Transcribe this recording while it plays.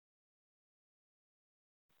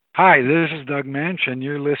Hi, this is Doug Manch, and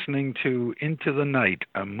you're listening to Into the Night,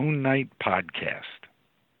 a Moon Knight podcast.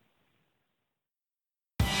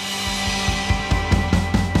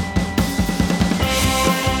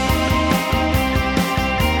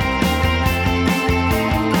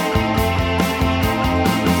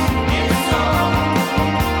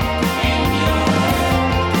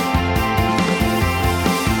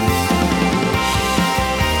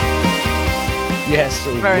 Yes,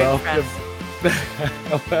 Very welcome,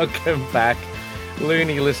 impressed. welcome back,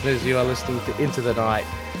 Looney listeners. You are listening to Into the Night,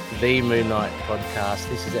 the Moon Knight podcast.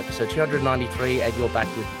 This is episode 293, and you're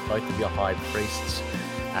back with both of your high priests,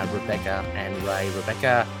 Rebecca and Ray.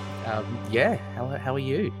 Rebecca, how are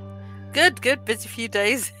you? Good. Busy few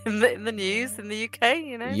days in the news in the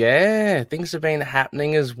UK. Yeah, things have been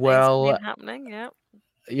happening as Things have well. been happening.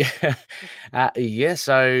 Yeah. Yeah.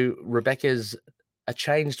 So Rebecca's a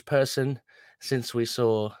changed person since we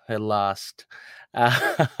saw her last.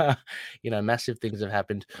 Massive things have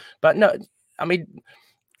happened, but no, I mean,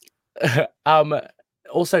 um,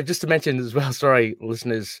 also just to mention as well. Sorry,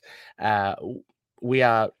 listeners, we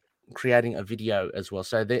are creating a video as well.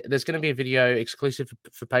 So there's going to be a video exclusive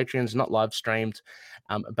for Patreons, not live streamed,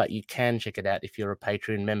 but you can check it out if you're a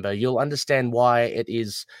Patreon member. You'll understand why it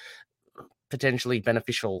is potentially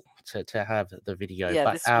beneficial to have the video. Yeah,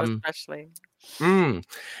 But this one especially.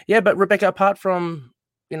 but Rebecca, apart from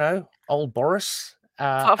old Boris,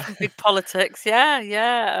 Apart from big politics,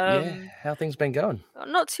 yeah. how things been going?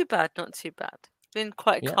 Not too bad. Been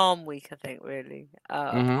quite a Yeah. calm week, I think. Really.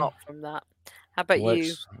 Mm-hmm. Apart from that, how about you?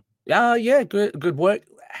 Works. Yeah, good work.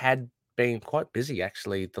 Had been quite busy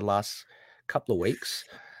actually the last couple of weeks.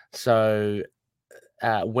 So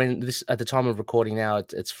when this at the time of recording now,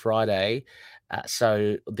 it's Friday.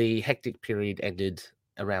 So the hectic period ended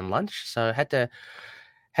around lunch. So I had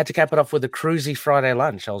to cap it off with a cruisy Friday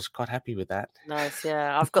lunch. I was quite happy with that. Nice.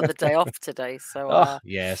 Yeah, I've got the day off today, so Oh,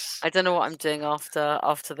 yes. I don't know what I'm doing after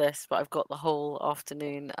this, but I've got the whole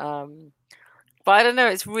afternoon. But I don't know,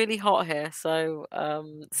 it's really hot here, so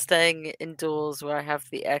staying indoors where I have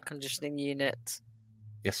the air conditioning unit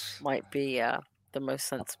Yes. might be the most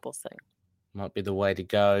sensible thing. Might be the way to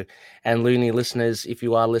go. And Looney listeners, if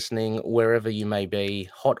you are listening, wherever you may be,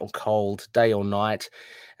 hot or cold, day or night,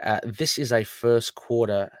 this is a first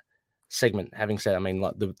quarter segment. Having said, I mean,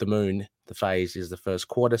 like the moon, the phase is the first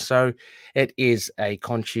quarter. So it is a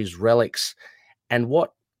Conchu's Relics. And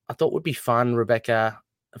what I thought would be fun, Rebecca,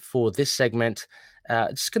 for this segment,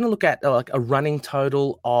 just going to look at like a running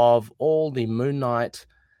total of all the Moon Knight,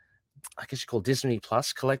 I guess you call Disney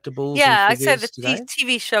Plus collectibles and Yeah, I'd say the figures today.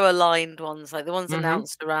 TV show aligned ones, like the ones Mm-hmm.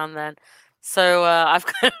 announced around then. So I've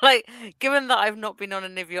kind of like, given that I've not been on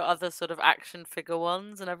any of your other sort of action figure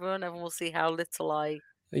ones, and everyone will see how little I.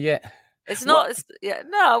 Yeah. It's What? not.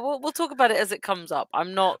 No. We'll talk about it as it comes up.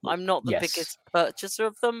 I'm not the Yes. biggest purchaser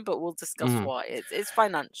of them, but we'll discuss why. It's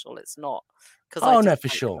financial. It's not because I Oh no, for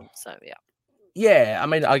dislike sure. them. So yeah. Yeah, I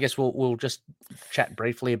mean, I guess we'll just chat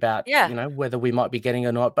briefly about Yeah. whether we might be getting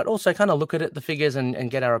or not, but also kind of look at the figures and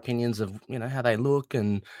get our opinions of how they look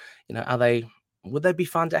and would they be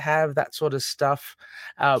fun to have, that sort of stuff.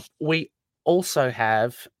 We also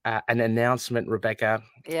have an announcement, Rebecca,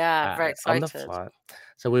 Yeah. Very on the excited. flight.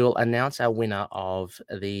 So we will announce our winner of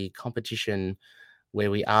the competition where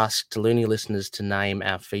we asked Looney listeners to name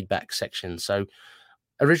our feedback section. So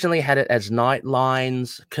originally had it as Night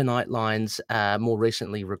Lines, Knight Lines. More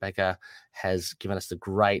recently, Rebecca has given us the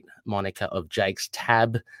great moniker of Jake's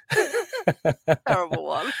Tab. Terrible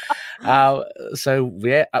one. So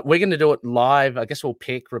yeah, we're going to do it live. I guess we'll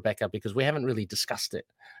pick Rebecca because we haven't really discussed it.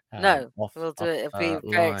 No, we'll do it. It'll be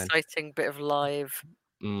a very exciting bit of live.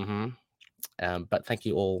 Mm-hmm. But thank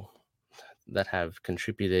you all that have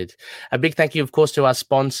contributed. A big thank you, of course, to our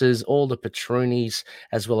sponsors, all the Patroonies,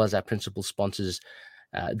 as well as our principal sponsors,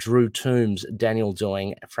 Drew Toombs, Daniel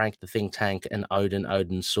Doing, Frank the Think Tank, and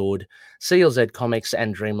Odin Sword, CLZ Comics,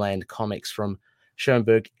 and Dreamland Comics from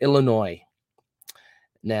Schoenberg, Illinois.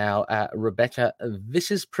 Now, Rebecca,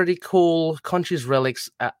 this is pretty cool. Conchu's Relics,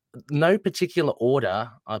 no particular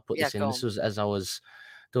order I put this in. This was as I was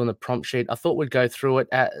doing the prompt sheet. I thought we'd go through it.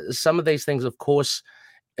 Some of these things, of course,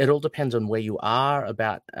 it all depends on where you are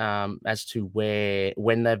about as to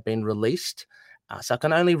when they've been released. So I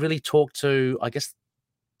can only really talk to, I guess,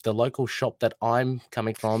 the local shop that I'm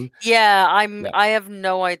coming from. Yeah, I have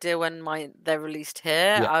no idea when they're released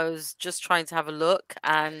here. Yeah. I was just trying to have a look,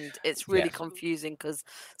 and it's really confusing because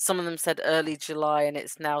some of them said early July, and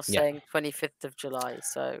it's now saying 25th of July.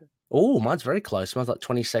 So mine's very close. Mine's like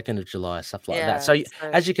 22nd of July, stuff like that. yeah, So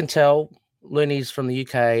as you can tell, loonies from the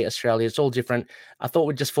UK, Australia. It's all different. I thought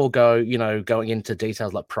we'd just forego, going into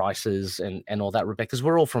details like prices and all that, Rebecca, because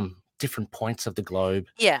we're all from different points of the globe.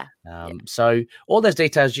 Yeah. So all those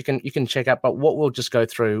details you can check out, but what we'll just go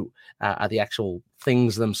through are the actual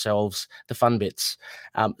things themselves, the fun bits.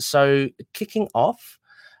 So kicking off,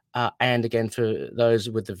 and again, for those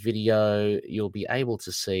with the video, you'll be able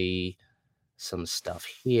to see some stuff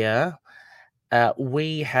here.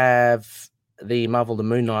 We have the Marvel the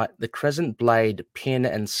Moon Knight, the Crescent Blade pin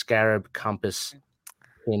and scarab compass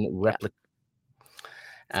pin replica.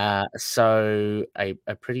 So a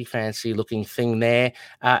pretty fancy looking thing there.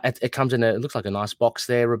 It comes in it looks like a nice box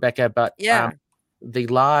there, Rebecca, but the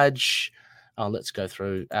large, let's go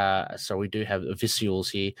through. So we do have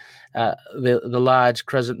visuals here. The large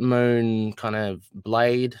crescent moon kind of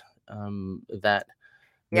blade that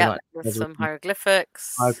with some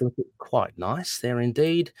hieroglyphics. Quite nice there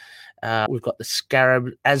indeed. We've got the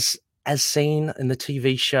scarab as seen in the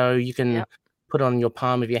TV show. You can put on your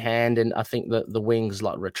palm of your hand, and I think that the wings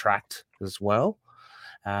like retract as well.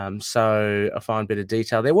 So a fine bit of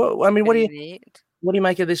detail there. What do you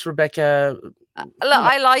make of this, Rebecca? Look,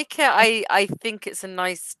 I like it. I think it's a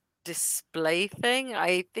nice display thing.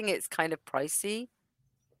 I think it's kind of pricey.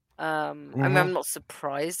 I mean, I'm not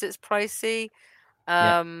surprised it's pricey.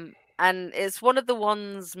 And it's one of the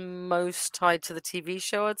ones most tied to the TV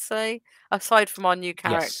show, I'd say, aside from our new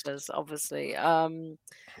characters, obviously. So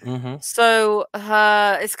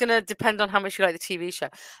it's going to depend on how much you like the TV show.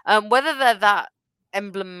 Whether they're that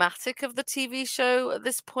emblematic of the TV show at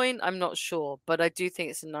this point, I'm not sure, but I do think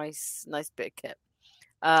it's a nice bit of kit.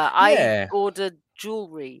 I ordered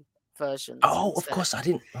jewelry versions. Oh, of course, I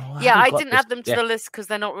didn't. I didn't add them to the list because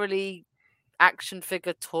they're not really action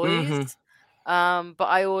figure toys. But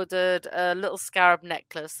I ordered a little scarab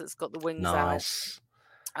necklace that's got the wings out.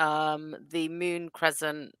 The moon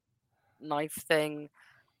crescent knife thing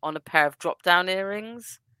on a pair of drop-down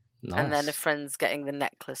earrings. And then a friend's getting the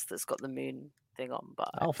necklace that's got the moon thing on.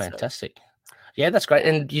 Fantastic. Yeah, that's great.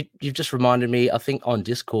 And you've just reminded me, I think on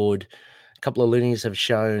Discord, a couple of loonies have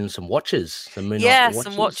shown some watches, some Moon Knight watches.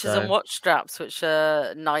 Some watches and watch straps, which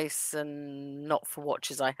are nice and not for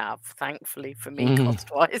watches I have, thankfully for me,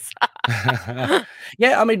 cost-wise.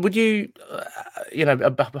 Yeah, I mean, would you,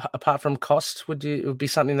 apart from cost, it would be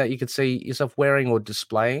something that you could see yourself wearing or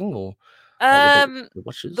displaying, or the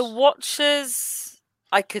watches? The watches,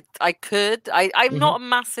 I could. I'm not a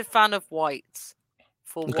massive fan of whites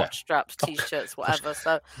for watch straps, t-shirts, whatever.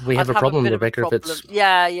 So we have a problem, Rebecca, if it's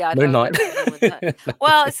Moon Knight.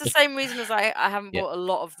 Well, it's the same reason as I haven't bought a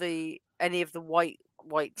lot of any of the white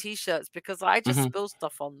t-shirts, because I just spill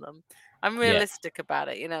stuff on them. I'm realistic about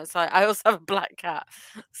it, so I also have a black cat.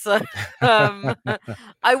 So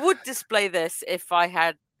I would display this if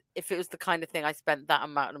it was the kind of thing I spent that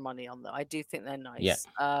amount of money on, though. I do think they're nice.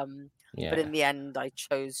 But in the end I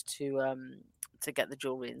chose to get the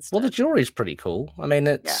jewelry instead. Well, the jewelry is pretty cool. I mean,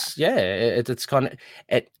 it's it's kind of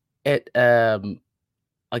it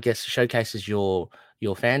I guess showcases your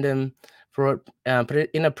fandom for it, but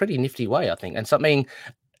in a pretty nifty way, I think, and something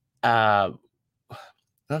I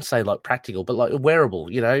don't say like practical, but like wearable.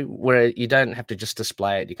 Where you don't have to just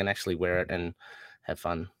display it; you can actually wear it and have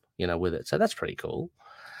fun, with it. So that's pretty cool.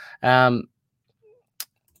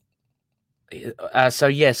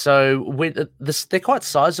 So with this, they're quite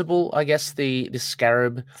sizable, I guess. The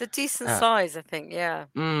scarab, it's a decent size, I think.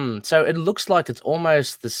 So it looks like it's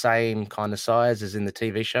almost the same kind of size as in the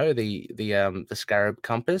TV show, the scarab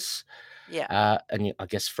compass. And I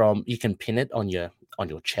guess you can pin it on your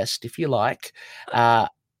chest if you like,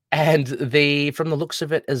 and from the looks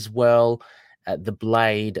of it as well, the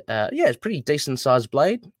blade, it's pretty decent sized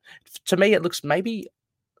blade. To me, it looks maybe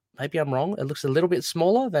I'm wrong. It looks a little bit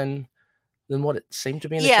smaller than what it seemed to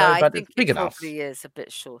be in the show, but it's big enough. Probably is a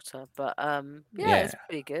bit shorter, but it's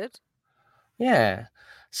pretty good. Yeah.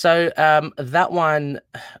 So that one,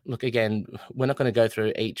 look, again, we're not going to go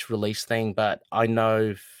through each release thing, but I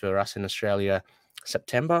know for us in Australia,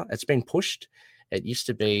 September, it's been pushed. It used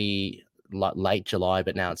to be like late July,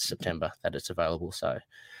 but now it's September that it's available. So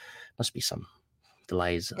must be some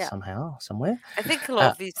delays somehow, somewhere. I think a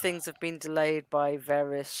lot of these things have been delayed by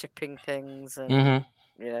various shipping things, and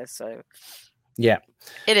so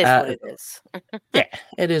it is what it is.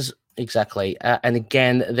 It is, exactly. And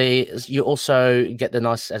again, you also get the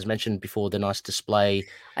nice, as mentioned before, the nice display.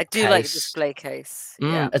 I do like the display case.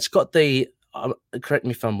 It's got the correct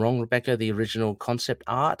me if I'm wrong, Rebecca, the original concept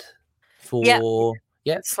art for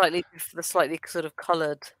slightly sort of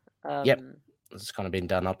coloured. It's kind of been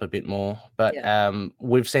done up a bit more, but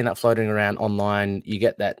we've seen that floating around online. You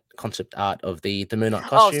get that concept art of the Moon Knight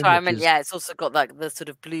costume. Oh, sorry, I meant it's also got like the sort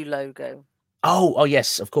of blue logo. Oh,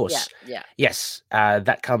 yes, of Yeah, course. yeah, Yes,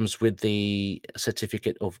 that comes with the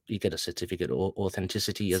certificate of you get a certificate of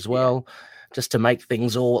authenticity as yeah. well, just to make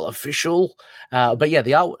things all official. But yeah,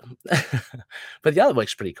 the art, but the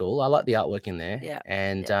artwork's pretty cool. I like the artwork in there, Yeah,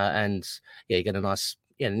 and yeah. yeah, you get a nice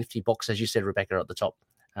nifty box as you said, Rebecca, at the top.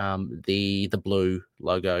 The blue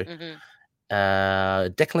logo. Hmm.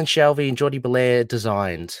 Declan Shalvey and Geordie Belair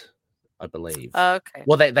designed, I believe. Okay.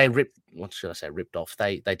 Well, they ripped. What should I say? Ripped off.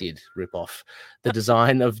 They did rip off the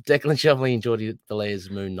design of Declan Shalvey and Geordie Belair's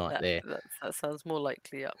Moon Knight there. That sounds more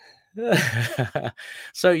likely. Yeah.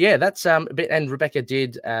 So yeah, that's a bit. And Rebecca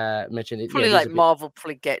did mention it. Probably Yeah, it is like a bit Marvel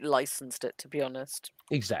probably get licensed it, to be honest.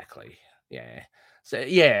 exactly. Yeah. So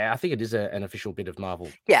yeah, I think it is an official bit of Marvel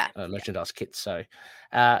Yeah. merchandise kit. So,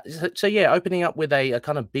 so yeah, opening up with a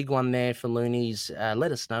kind of big one there for Loonies.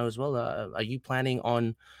 Let us know as well. Are you planning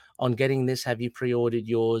on getting this? Have you pre-ordered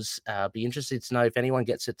yours? Be interested to know if anyone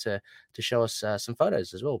gets it to show us some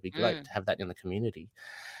photos as well. It'd be great to have that in the community.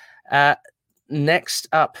 Next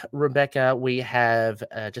up, Rebecca, we have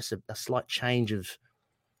just a slight change of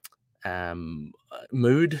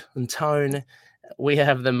mood and tone. We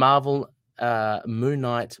have the Marvel Moon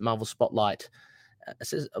Knight Marvel Spotlight. It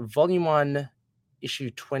says Volume 1, Issue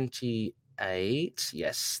 28.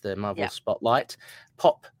 Yes, the Marvel Spotlight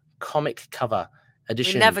Pop comic cover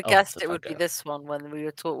edition. We never guessed it would be this one when we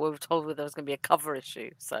were told there was going to be a cover issue.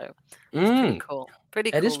 So it's pretty cool.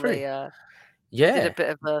 Pretty cool. It is pretty. Did a bit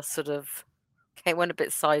of a sort of went a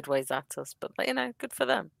bit sideways at us, but good for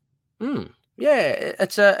them. Yeah,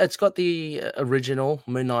 it's got the original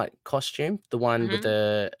Moon Knight costume, the one with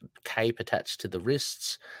the cape attached to the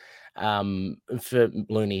wrists. For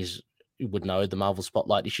Loonies, you would know the Marvel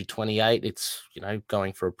Spotlight issue 28. It's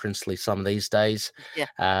going for a princely sum these days.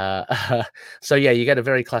 Yeah. So yeah, you get a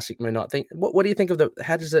very classic Moon Knight thing. What do you think of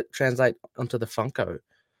how does it translate onto the Funko,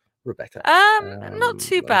 Rebecca? Not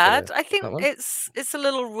too bad. I think it's a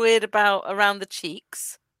little weird around the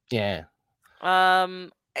cheeks. Yeah.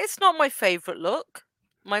 It's not my favorite look.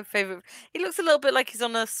 My favorite. He looks a little bit like he's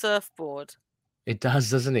on a surfboard. It does,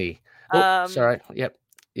 doesn't he? Oh, sorry. Yep.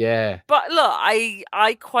 Yeah. But look,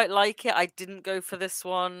 I quite like it. I didn't go for this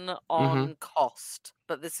one on cost,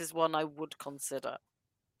 but this is one I would consider.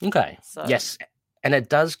 Okay. So. Yes, and it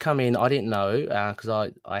does come in. I didn't know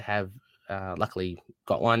because I have luckily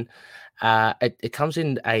got one. It comes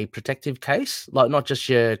in a protective case, like not just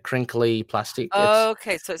your crinkly plastic.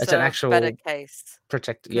 Okay, so it's an actual better case.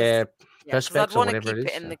 Perspex I'd want to keep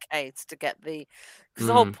it in the case to get because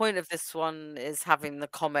the whole point of this one is having the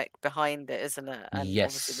comic behind it, isn't it? And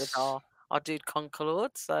obviously with our dude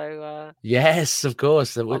Concolord. So yes, of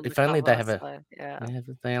course. If only they have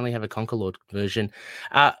they only have a Concolord version.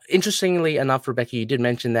 Interestingly enough, Rebecca, you did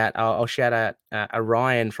mention that. I'll shout out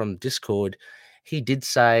Orion from Discord. He did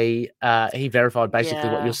say he verified basically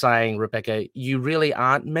what you're saying, Rebecca. You really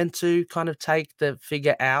aren't meant to kind of take the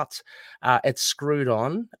figure out. It's screwed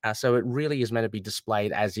on, so it really is meant to be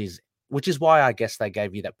displayed as is. Which is why I guess they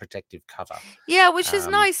gave you that protective cover. Yeah, which is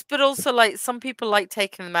nice, but also like some people like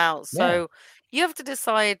taking them out. So you have to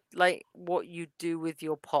decide like what you do with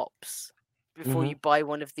your pops before you buy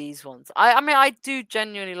one of these ones. I mean, I do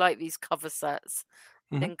genuinely like these cover sets.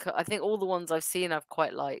 I think all the ones I've seen I've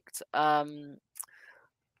quite liked.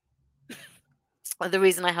 The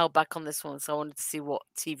reason I held back on this one, so I wanted to see what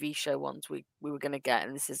TV show ones we were going to get,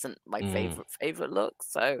 and this isn't my favorite look.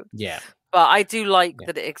 So but I do like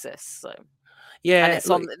that it exists. So and this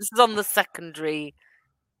is on the secondary.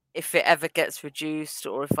 If it ever gets reduced,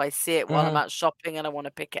 or if I see it while I'm out shopping and I want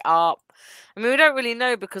to pick it up. I mean, we don't really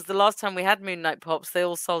know because the last time we had Moon Knight pops, they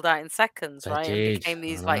all sold out in seconds, right? And became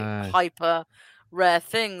these like hyper rare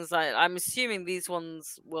things. I'm assuming these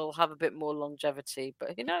ones will have a bit more longevity,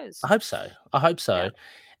 but who knows? I hope so. Yeah.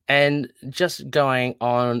 And just going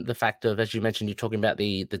on the fact of, as you mentioned, you're talking about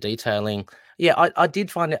the detailing. Yeah, I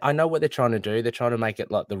did find it. I know what they're trying to do. They're trying to make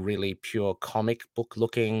it like the really pure comic book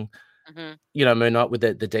looking, Moon Knight with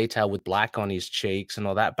the detail with black on his cheeks and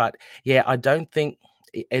all that. But yeah, I don't think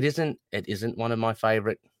it isn't one of my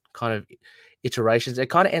favorite kind of iterations.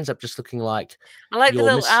 It kind of ends up just looking like I like the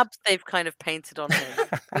little abs they've kind of painted on him.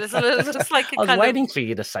 It looks like I was waiting for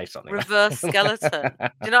you to say something. Reverse skeleton. Do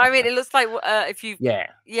you know what I mean? It looks like if you no,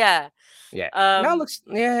 it looks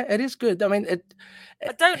it is good. I mean,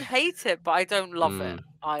 I don't hate it, but I don't love it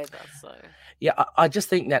either. So yeah, I just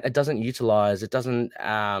think that it doesn't utilize, it doesn't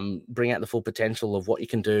bring out the full potential of what you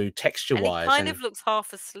can do texture wise. And he kind of looks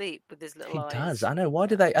half asleep with his little eyes. He does. I know. Why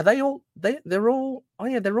do they? Are they all? They're all. Oh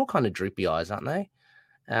yeah, they're all kind of droopy eyes, aren't they?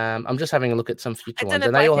 I'm just having a look at some future ones,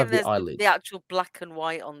 and they all have the eyelids. The actual black and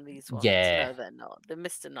white on these ones. Yeah, no, they're not. The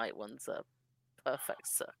Mr. Knight ones are perfect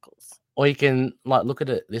circles. Or you can like look at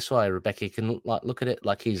it this way, Rebecca. You can like look at it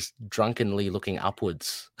like he's drunkenly looking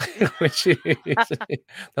upwards, which is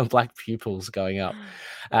the black pupils going up.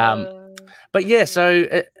 But yeah, so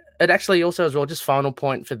it actually also as well, just final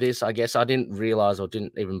point for this, I guess I didn't realize or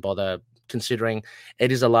didn't even bother considering it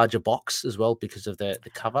is a larger box as well because of the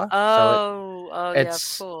cover. Yeah, of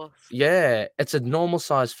it's course. it's a normal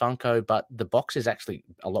size Funko, but the box is actually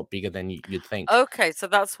a lot bigger than you'd think. Okay, so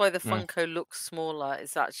that's why the Funko looks smaller.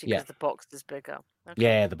 It's actually because the box is bigger. Okay.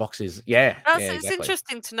 Yeah, the box is it's exactly.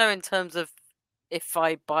 Interesting to know in terms of if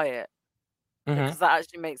I buy it. Because that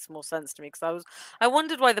actually makes more sense to me. Because I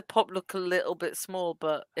wondered why the pop looked a little bit small,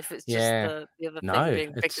 but if it's just the other thing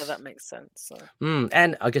being bigger, that makes sense. So.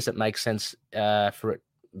 And I guess it makes sense for it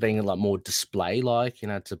being like more display, like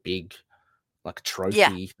it's a big like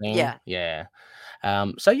trophy thing. Yeah.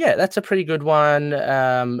 So yeah, that's a pretty good one.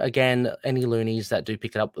 Again, any loonies that do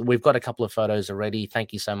pick it up, we've got a couple of photos already.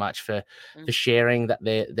 Thank you so much for sharing that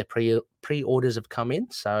their pre-orders have come in.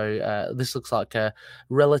 So this looks like a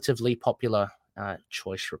relatively popular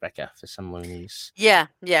choice, Rebecca, for some loonies. Yeah.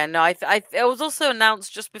 No, it was also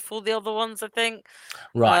announced just before the other ones, I think.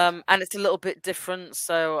 Right. And it's a little bit different,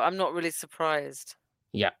 so I'm not really surprised.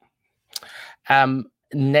 Yeah.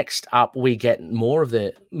 Next up, we get more of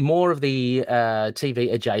the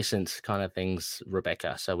TV adjacent kind of things,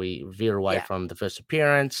 Rebecca. So we veer away from the first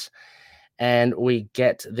appearance, and we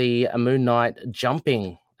get the Moon Knight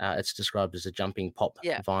jumping. It's described as a jumping pop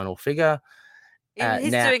vinyl figure.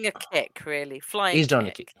 He's doing a kick, really, flying. He's doing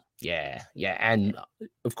a kick. Yeah, and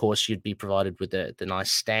of course you'd be provided with the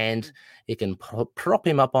nice stand you can prop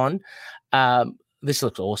him up on. This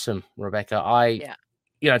looks awesome, Rebecca.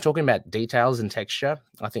 Talking about details and texture,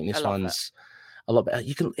 I think this one's a lot better.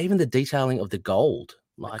 You can even the detailing of the gold,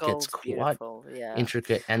 like it's quite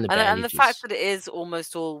intricate, and the bandages. And the fact that it is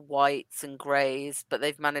almost all whites and greys, but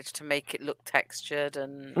they've managed to make it look textured,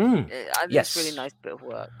 and I think it's a really nice bit of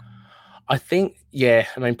work. I think, I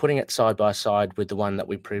mean, putting it side by side with the one that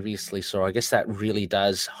we previously saw, I guess that really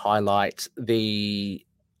does highlight the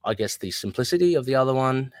simplicity of the other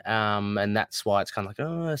one. And that's why it's kind of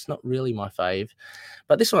like, it's not really my fave.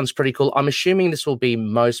 But this one's pretty cool. I'm assuming this will be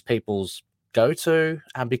most people's go-to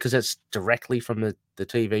because it's directly from the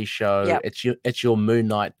TV show. Yep. It's your Moon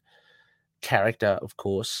Knight character, of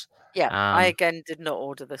course. Yeah, I again did not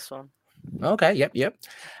order this one. Okay, yep.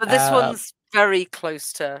 But this one's very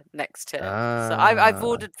close to next tier. So I've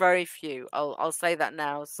ordered very few. I'll say that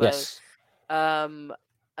now. So, yes.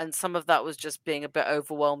 And some of that was just being a bit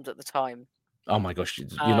overwhelmed at the time. Oh my gosh, you're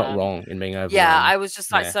not wrong in being overwhelmed. Yeah, I was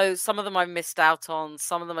just like, so some of them I missed out on.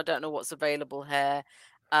 Some of them I don't know what's available here.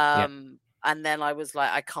 And then I was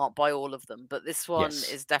like, I can't buy all of them. But this one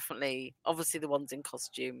is definitely, obviously the ones in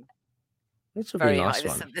costume. It's a very nice high.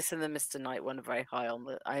 one. This and the Mr. Knight one are very high on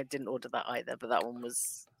the. I didn't order that either, but that one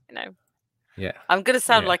was, Yeah. I'm gonna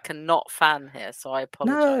sound like a not fan here, so I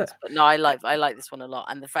apologize. No. But no, I like this one a lot,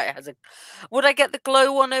 and the fact it has a. Would I get the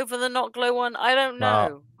glow one over the not glow one? I don't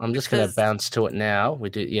know. I'm just gonna bounce to it now. We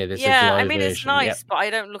do, there's a glow I mean, version. it's nice, but I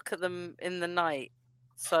don't look at them in the night.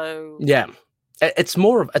 So yeah, it's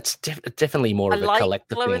more of definitely more of a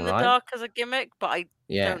collector glow thing, in the right? dark as a gimmick, but I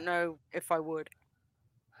don't know if I would.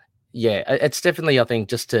 Yeah, it's definitely, I think,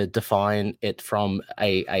 just to define it from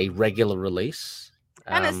a regular release.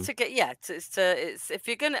 And it's to get it's if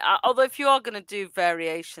you're gonna although if you are gonna do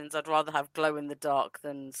variations, I'd rather have glow in the dark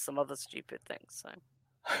than some other stupid things. So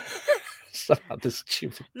some other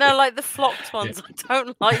stupid. No, like the flocked ones. I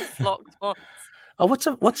don't like flocked ones. Oh,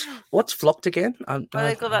 what's flocked again?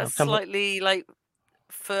 They've got that slightly like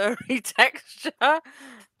furry texture.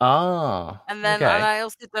 And then and I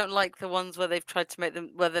also don't like the ones where they've tried to make them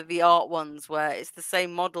they're the art ones where it's the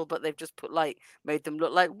same model but they've just put made them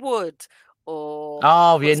look like wood or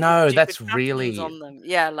that's really on them.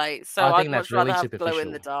 Yeah, like so I think I'd that's much rather really have superficial. glow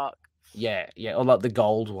in the dark. Yeah, or like the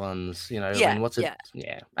gold ones, I mean, what's it?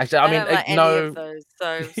 Yeah, actually, I mean, like any of those.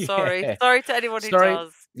 So sorry, sorry to anyone who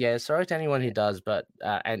does. Yeah, sorry to anyone who does, but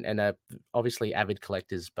and obviously avid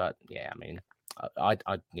collectors, but yeah, I mean,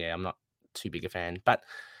 I'm not too big a fan, but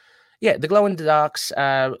yeah, the glow in the darks.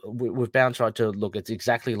 We've bounced right to look. It's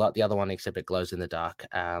exactly like the other one, except it glows in the dark.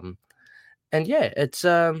 And yeah, it's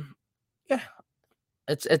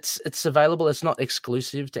it's available. It's not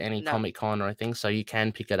exclusive to any Comic Con or anything, so you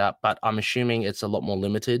can pick it up. But I'm assuming it's a lot more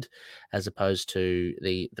limited as opposed to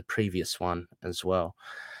the previous one as well.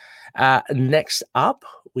 Next up,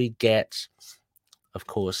 we get, of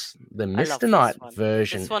course, the Mr. Knight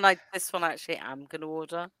version. This one actually I'm gonna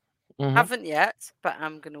order. Haven't yet, but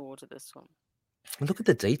I'm gonna order this one. Look at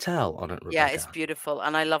the detail on it, Rebecca. Yeah, it's beautiful,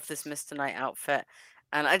 and I love this Mr. Knight outfit.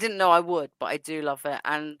 And I didn't know I would, but I do love it.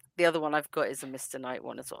 And the other one I've got is a Mr. Knight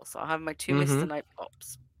one as well. So I have my 2 Mm-hmm. Mr. Knight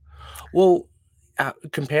pops. Well,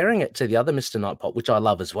 comparing it to the other Mr. Knight pop, which I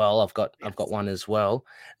love as well, I've got Yes. one as well.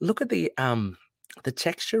 Look at the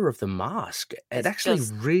texture of the mask. It It's actually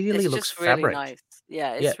just really it's looks just really fabric. nice.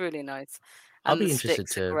 Yeah, Yeah, it's really nice. I'll And the be interested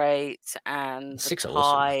sticks are to. great, and the Six are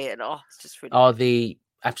awesome. tie, and it's just really Oh,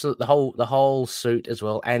 nice. the whole suit as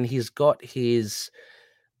well, and he's got his.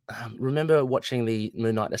 Remember watching the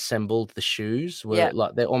Moon Knight assembled the shoes? Were Yeah,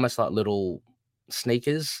 like they're almost like little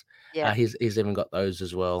sneakers. yeah, He's even got those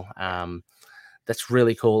as well. yeah. That's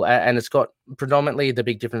really cool, and it's got predominantly the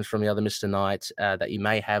big difference from the other Mr. Knight that you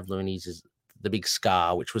may have, Loonies, is the big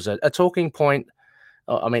scar, which was a talking point.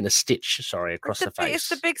 I mean, a stitch, sorry, across the It's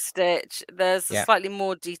the face. big stitch. There's a Yeah. slightly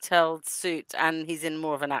more detailed suit, and he's in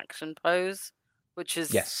more of an action pose, which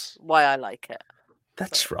is Yes, why I like it.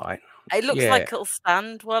 that's So right. it looks Yeah. like it'll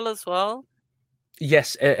stand well as well.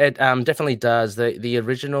 Yes, it definitely does. The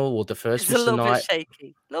original or the first It's a Mr. little bit Knight.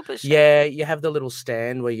 shaky. A little bit shaky. Yeah, you have the little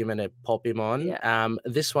stand where you're meant to pop him on. Yeah.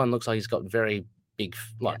 This one looks like he's got very big,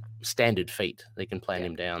 like standard feet. They can plan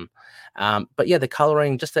him down. But yeah, the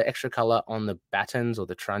coloring, just the extra color on the battens or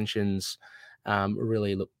the truncheons,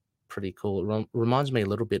 really look pretty cool. It reminds me a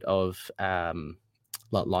little bit of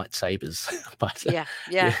like lightsabers, but Yeah.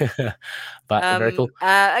 but very cool.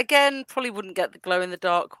 Again, probably wouldn't get the glow in the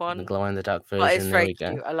dark The one, glow in the dark but version. it's There very we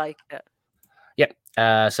go. cute. I like it.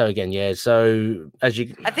 Yep. So again, yeah. So as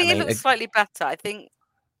you, I think mean, it looks slightly better. I think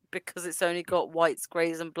because it's only got whites,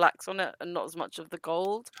 greys, and blacks on it, and not as much of the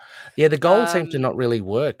gold. Yeah, the gold seems to not really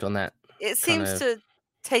work on that. It seems to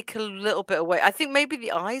take a little bit away. I think maybe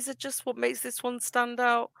the eyes are just what makes this one stand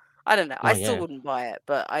out. I don't know. I still wouldn't buy it,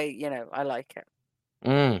 but I like it.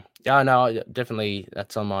 Yeah, no, definitely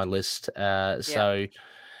that's on my list. So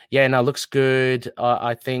yeah, no, looks good.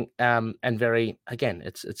 I think, and very again,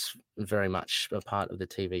 it's very much a part of the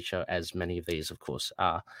TV show, as many of these, of course,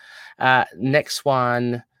 are. Next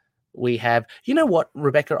one we have. You know what,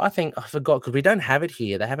 Rebecca? I think I forgot because we don't have it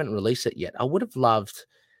here. They haven't released it yet. I would have loved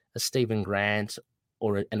a Stephen Grant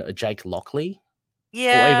or a Jake Lockley.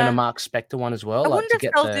 Yeah. Or even a Mark Spector one as well. I wonder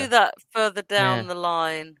if they'll do that further down the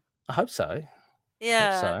line. I hope so.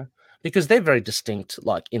 Yeah. Hope so. Because they're very distinct,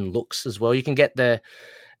 like in looks as well. You can get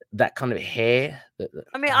that kind of hair.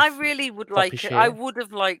 I mean, I really would like it. Hair. I would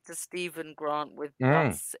have liked a Stephen Grant with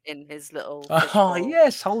butts in his little. Oh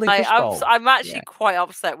yes, holding fish bowl. I'm actually quite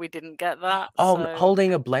upset we didn't get that. Oh,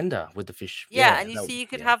 holding a blender with the fish. Yeah, and you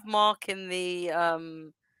could have Mark in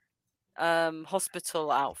the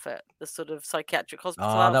hospital outfit, the sort of psychiatric hospital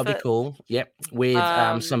outfit. That'd be cool. Yep,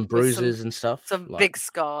 with some bruises and stuff, some big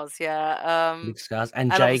scars. Yeah, big scars,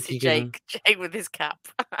 and Jake with his cap,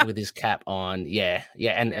 with his cap on. Yeah,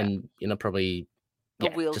 and probably a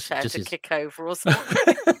wheelchair to kick over or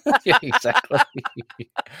something. Yeah, exactly.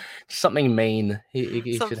 Something mean.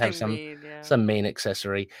 He should have some mean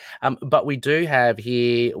accessory. But we do have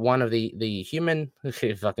here one of the human,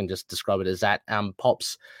 if I can just describe it as that,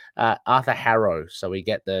 pops, Arthur Harrow. So we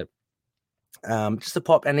get the just the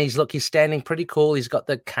pop, and he's standing pretty cool. He's got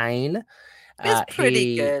the cane. It's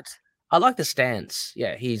pretty good. I like the stance.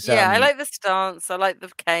 Yeah, I like the stance. I like the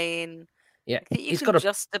cane. Yeah, I think you can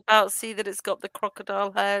just about see that it's got the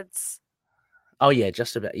crocodile heads. Oh yeah,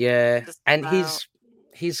 just about. Yeah, just and about.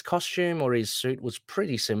 his costume or his suit was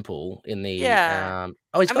pretty simple in the. Yeah.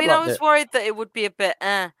 I was worried that it would be a bit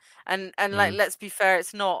and like let's be fair,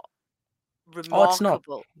 it's not remarkable. Oh, it's not.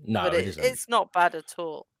 No, but it isn't. It's not bad at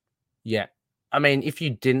all. Yeah, I mean, if you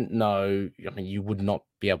didn't know, you would not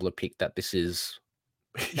be able to pick that this is.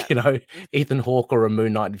 Ethan Hawke or a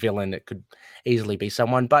Moon Knight villain. It could easily be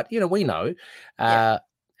someone, but we know.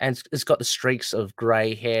 And it's got the streaks of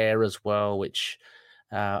grey hair as well, which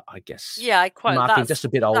I guess. Yeah, I quite like that. Just a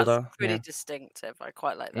bit older. That's pretty distinctive. I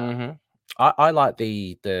quite like that. Mm-hmm. I like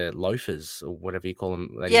the loafers or whatever you call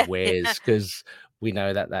them that he wears because we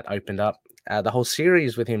know that opened up the whole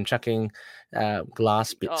series with him chucking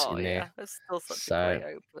glass bits in there. It's still such a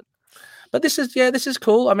great open. But this is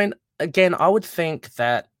cool. I mean, again, I would think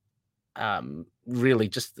that really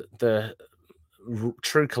just the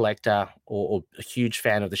true collector or a huge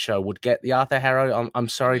fan of the show would get the Arthur Harrow. I'm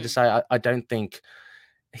sorry to say, I don't think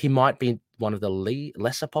he might be one of the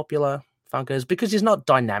lesser popular Funkos because he's not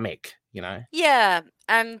dynamic, Yeah,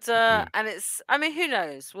 and it's. I mean, who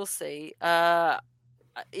knows? We'll see. I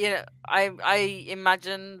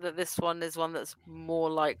imagine that this one is one that's more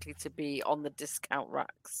likely to be on the discount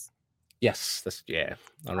racks. Yes,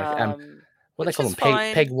 I reckon. What they call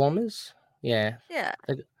them? Peg warmers? Yeah. Yeah.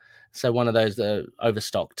 So one of those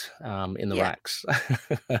overstocked in the Yeah. racks,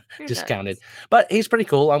 Who discounted. knows? But he's pretty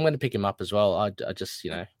cool. I'm going to pick him up as well. I just,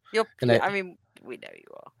 gonna I mean, we know you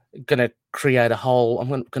are. gonna create a whole.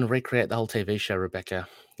 I'm gonna recreate the whole TV show, Rebecca.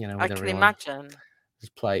 With I can everyone. imagine.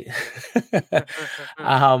 Just play.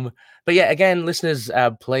 But yeah, again, listeners,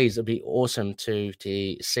 please, it'd be awesome to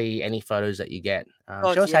see any photos that you get.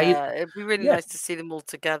 Show us how you. It'd be really Yeah. nice to see them all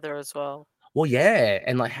together as well. Well, yeah,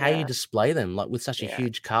 and like how you Yeah. display them, like with such a Yeah.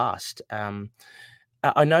 huge cast.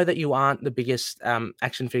 I know that you aren't the biggest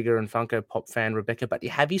action figure and Funko Pop fan, Rebecca, but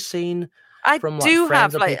have you seen I from do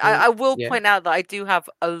friends have or like people? I will Yeah. point out that I do have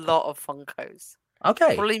a lot of Funkos.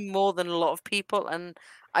 Okay. Probably more than a lot of people, and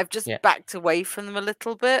I've just Yeah. backed away from them a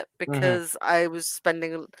little bit because I was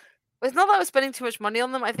spending. It's not that I was spending too much money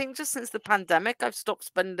on them. I think just since the pandemic, I've stopped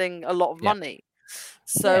spending a lot of Yeah. money.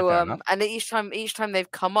 So fair enough. and each time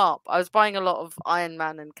they've come up, I was buying a lot of Iron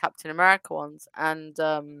Man and Captain America ones, and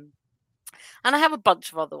I have a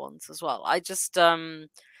bunch of other ones as well. I just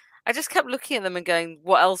kept looking at them and going,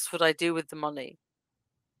 what else would I do with the money?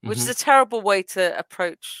 Which is a terrible way to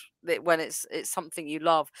approach it when it's something you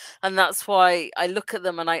love. And that's why I look at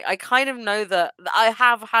them and I kind of know that I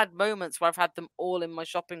have had moments where I've had them all in my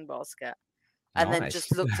shopping basket and then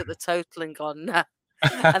just looked at the total and gone, nah.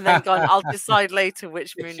 And then gone, I'll decide later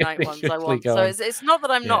which Moon Knight ones I want. So it's not that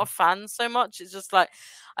I'm not a fan so much. It's just like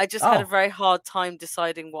I just had a very hard time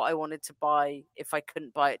deciding what I wanted to buy if I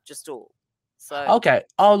couldn't buy it just all. So okay.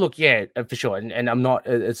 Oh, look, yeah, for sure. And I'm not.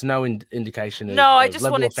 It's no indication. No, I of just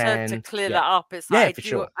level wanted of fan. to clear that up. It's Yeah, like for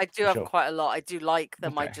sure. I do have quite a lot. I do like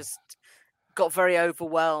them. I Okay. just got very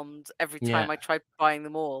overwhelmed every time Yeah. I tried buying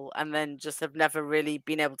them all, and then just have never really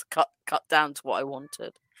been able to cut down to what I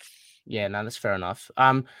wanted. Yeah, no, that's fair enough.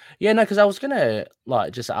 Yeah, no, because I was gonna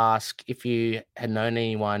like just ask if you had known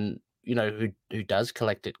anyone, who does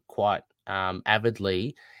collect it quite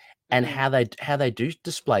avidly, and how they do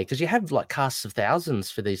display, because you have like casts of thousands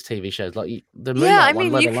for these TV shows, like the Moon Knight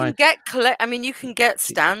one, let alone. You can get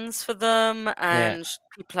stands for them, and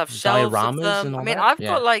people have shelves of Dioramas them. and all I mean, that? I've Yeah.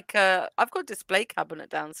 got like I've got a display cabinet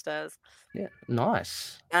downstairs, Yeah,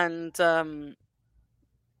 nice. and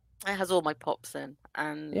it has all my pops in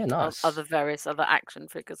and Yeah, nice. other various other action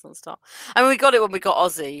figures and stuff. I mean, we got it when we got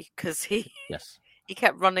Ozzy because he Yes. he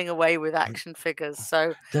kept running away with action figures.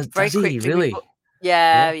 So Does very he quickly, really?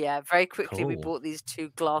 very quickly we Cool. bought these 2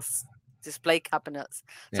 glass display cabinets.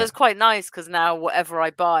 So Yeah. it's quite nice because now whatever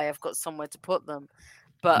I buy, I've got somewhere to put them.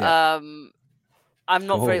 But I'm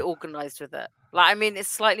not very organized with it. Like, I mean, it's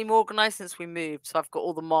slightly more organized since we moved. So I've got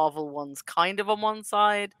all the Marvel ones kind of on one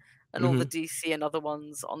side and all the DC and other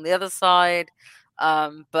ones on the other side.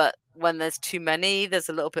 But when there's too many, there's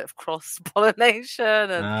a little bit of cross pollination,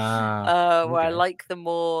 and where I like them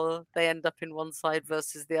more, they end up in one side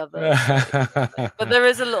versus the other. But there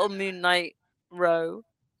is a little Moon Knight row.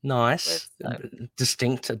 Nice. A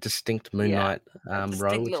distinct Moon Knight row, which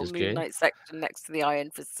little is Moon good. Knight section next to the Iron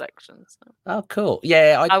Fist section. So. Oh, cool.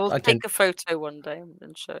 Yeah, I will take a photo one day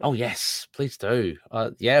and show. Oh yes, please do.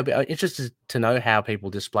 Yeah, I'd be interested to know how people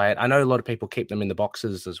display it. I know a lot of people keep them in the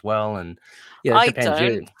boxes as well, and I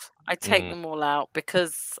don't. I take them all out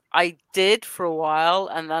because I did for a while,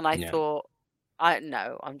 and then I thought,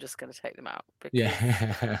 I'm just going to take them out.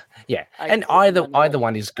 Yeah, yeah. And either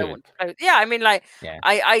one is good. I mean, like,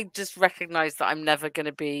 I just recognize that I'm never going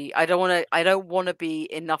to be. I don't want to be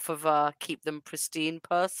enough of a keep them pristine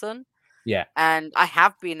person. Yeah. And I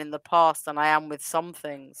have been in the past, and I am with some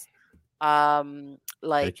things.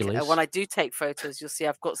 Like when I do take photos, you'll see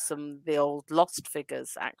I've got the old Lost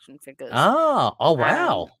figures, action figures. Oh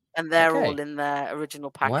wow. And they're all in their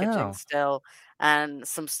original packaging still. And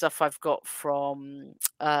some stuff I've got from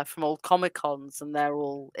old Comic Cons, and they're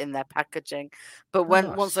all in their packaging. But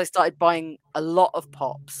once I started buying a lot of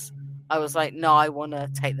pops, I was like, no, I want to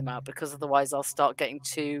take them out, because otherwise I'll start getting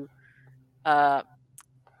too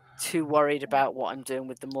worried about what I'm doing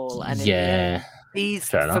with them all. And these,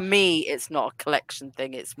 for me, it's not a collection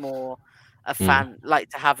thing. It's more a fan like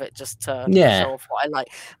to have it just to show off what I like.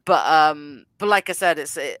 But like I said,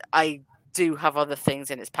 I do have other things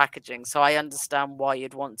in its packaging, so I understand why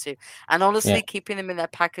you'd want to. And honestly, keeping them in their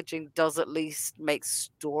packaging does at least make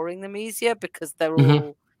storing them easier, because they're all,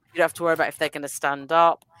 you don't have to worry about if they're going to stand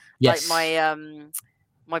up. Yes. Like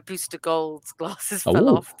my Booster Gold's glasses fell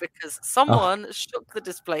off because someone shook the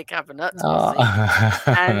display cabinet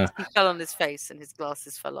and he fell on his face and his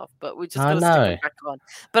glasses fell off. But we just got to stick them back on.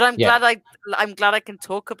 But I'm glad I can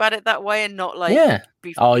talk about it that way and not like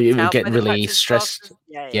be you get really stressed.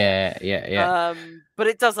 Yeah. But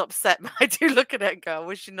it does upset me. I do look at it and go, I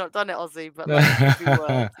wish you'd not done it, Ozzy. But like, it could be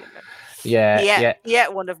worse, Yeah. He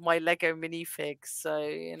ate one of my Lego minifigs, so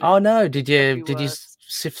you know. Oh no! Did could be you worse.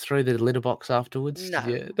 sift through the litter box afterwards? No,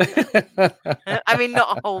 Did no. you? I mean,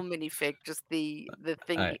 not a whole minifig, just the Oh.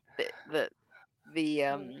 thing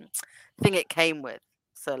the thing it came with.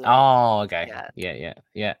 So like, Oh, okay. yeah,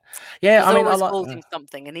 Yeah. he's I mean, I always like. holding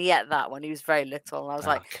something, and he ate that when he was very little, and I was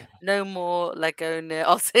like, Okay. no more Lego near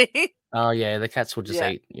Ozzy. Oh yeah, the cats will just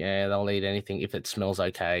Yeah. eat. Yeah, they'll eat anything if it smells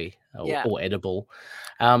okay Yeah. or edible.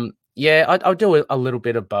 Yeah, I'll do a little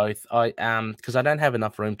bit of both. Because I don't have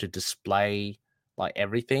enough room to display like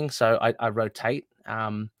everything, so I rotate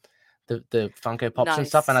the Funko Pops and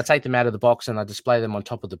stuff, and I Nice. take them out of the box and I display them on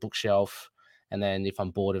top of the bookshelf. And then if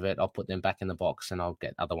I'm bored of it, I'll put them back in the box and I'll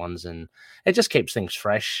get other ones, and it just keeps things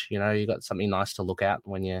fresh. You know, you got something nice to look at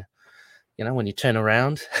when when you turn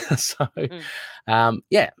around. So,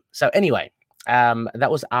 yeah. So anyway, that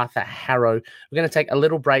was Arthur Harrow. We're going to take a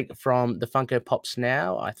little break from the Funko Pops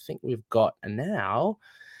now. I think we've got now.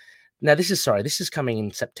 Now, this is coming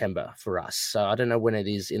in September for us. So I don't know when it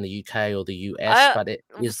is in the UK or the US, but it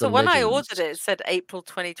is So the when I Legends. ordered it said April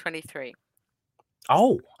 2023.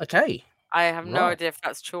 Oh, okay. I have no Right. idea if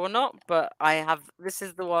that's true or not, but this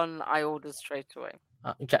is the one I ordered straight away.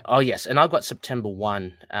 Okay. Oh, yes. And I've got September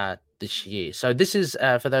 1 this year. So this is,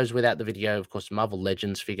 for those without the video, of course, Marvel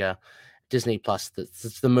Legends figure, Disney Plus.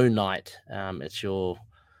 It's the Moon Knight. It's your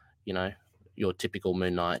typical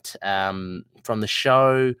Moon Knight. From the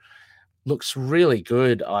show, looks really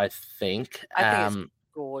good, I think. I think it's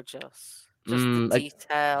gorgeous. Just the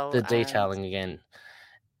detail. The detailing again.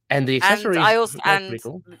 And the And accessories. I also pretty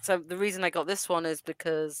cool. so the reason I got this one is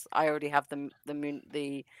because I already have the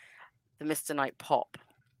Mr. Knight pop.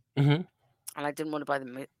 Mm-hmm. And I didn't want to buy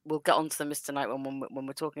them. We'll get onto the Mr. Knight when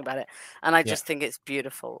we're talking about it. And I just think it's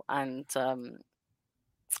beautiful. And and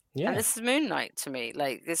this is Moon Knight to me.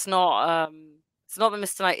 Like it's not that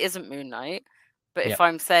Mr. Knight isn't Moon Knight, but if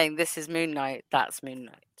I'm saying this is Moon Knight, that's Moon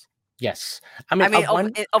Knight. Yes.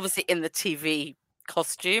 Obviously in the TV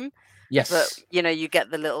costume. Yes. But you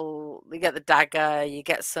get the dagger, you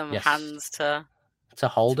get some hands to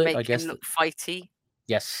hold it, make I guess. Him look fighty.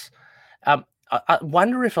 Yes. I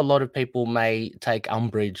wonder if a lot of people may take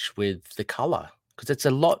umbrage with the color because it's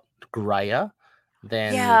a lot grayer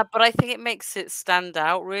than. Yeah, but I think it makes it stand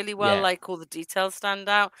out really well. Yeah. Like all the details stand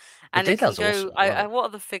out, and the details it can go. Awesome. What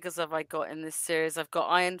other figures have I got in this series? I've got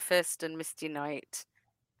Iron Fist and Misty Knight,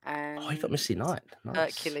 and you got Misty Knight, nice.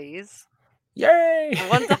 Hercules. Yay!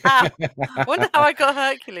 I wonder how I got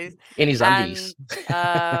Hercules in his undies.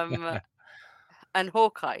 And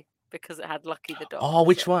Hawkeye. Because it had Lucky the dog. Oh,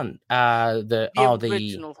 which one? The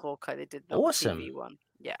original Hawkeye. They did the TV one.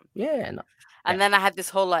 Yeah. Yeah. And then I had this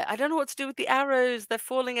whole I don't know what to do with the arrows. They're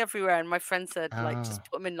falling everywhere. And my friend said, just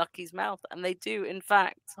put them in Lucky's mouth. And they do, in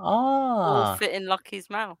fact, all fit in Lucky's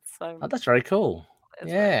mouth. So that's very cool.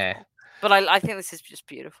 Yeah. Cool. But I think this is just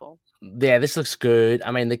beautiful. Yeah, this looks good.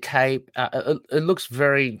 I mean, the cape, it looks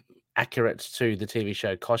very accurate to the TV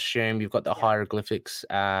show costume. You've got the hieroglyphics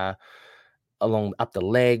along up the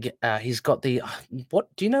leg. He's got the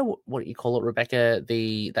what do you know what you call it, Rebecca?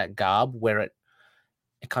 That garb where it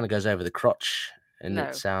kind of goes over the crotch and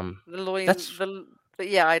it's the loin. I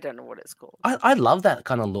don't know what it's called. I love that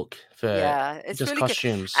kind of look for it's just really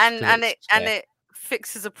costumes. Good. And it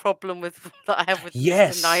fixes a problem that I have with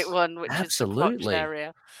the Night one, which is the crotch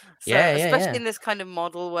area. So, especially in this kind of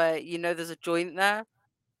model where there's a joint there.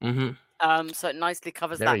 Mm-hmm. So it nicely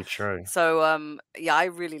covers that. Very true. So I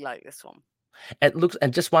really like this one. It looks,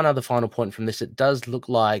 and just one other final point from this, it does look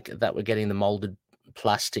like that we're getting the molded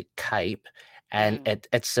plastic cape, and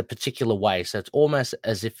it's a particular way. So it's almost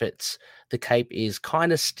as if the cape is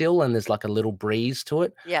kind of still, and there's like a little breeze to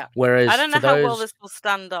it. Yeah. Whereas I don't know how well this will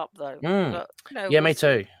stand up though. But, me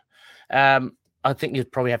too. I think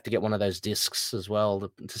you'd probably have to get one of those discs as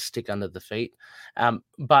well to stick under the feet.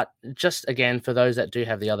 But just again, for those that do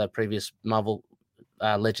have the other previous Marvel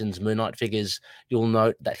Legends Moon Knight figures, you'll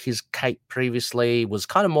note that his cape previously was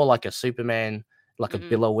kind of more like a Superman, like a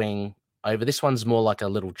billowing over. This one's more like a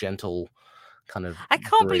little gentle kind of. I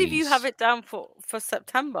can't believe you have it down for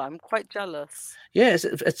September. I'm quite jealous. Yeah,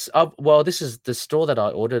 it's well, this is the store that I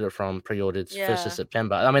ordered it from, pre-ordered 1st of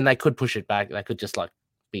September. I mean, they could push it back. They could just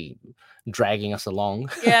be dragging us along.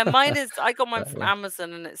 Yeah, mine is. I got mine from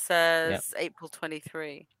Amazon, and it says April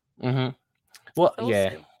 23. Mm-hmm. Well,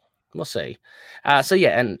 we'll see.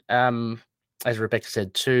 And as Rebecca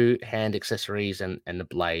said, 2 hand accessories and the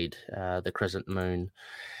blade, the crescent moon.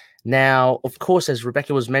 Now, of course, as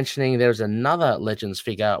Rebecca was mentioning, there's another Legends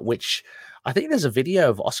figure, which I think there's a video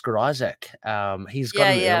of Oscar Isaac. He's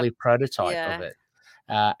got an early prototype of it.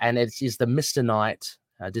 And it is the Mr. Knight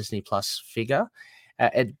Disney Plus figure.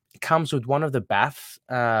 comes with one of the Bath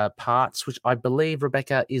parts, which I believe,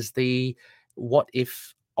 Rebecca, is the What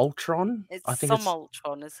If Ultron. It's I think some it's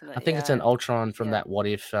Ultron, isn't it? I think it's Yeah, an Ultron from yeah, that What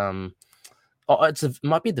If. Oh,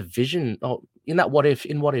 might be the Vision. Oh, in that What If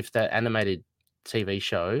that animated TV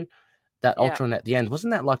show, that yeah. Ultron at the end,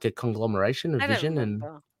 wasn't that like a conglomeration of I don't Vision and?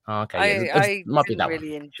 remember. Oh, okay, yeah, it I might be didn't that one.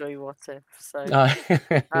 really enjoy What If, so Yeah,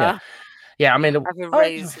 uh, yeah. I mean, I've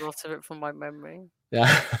erased a lot of it from my memory.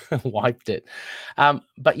 yeah, wiped it.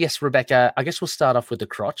 But yes, Rebecca, I guess we'll start off with the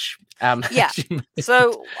crotch. Yeah. as you mentioned.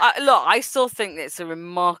 So look, I still think that it's a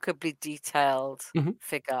remarkably detailed Mhm.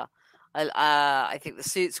 figure. I think the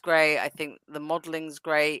suit's great. I think the modeling's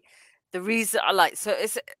great. The reason I like so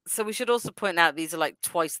we should also point out these are like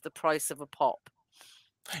twice the price of a pop.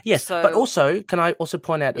 Yes, but So also, can I also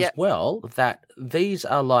point out yeah, as well that these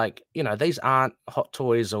are like, these aren't Hot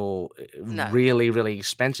Toys or no. really, really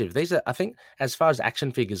expensive. These are, I think, as far as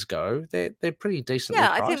action figures go, they're pretty decently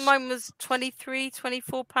Yeah, I think priced. mine was 23,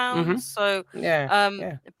 24 pounds. So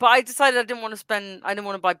Yeah. but I decided I didn't want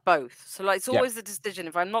to buy both. So like it's Yep. always the decision.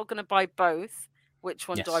 If I'm not going to buy both, which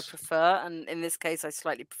one do I Yes. prefer? And in this case, I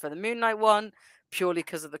slightly prefer the Moon Knight one purely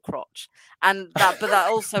because of the crotch. But that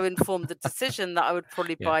also informed the decision that I would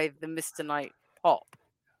probably Yeah. buy the Mr. Knight pop.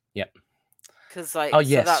 Yep. Because like Oh so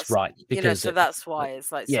yes, that's right. Because so that's why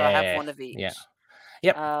it's like so I have one of each. yeah.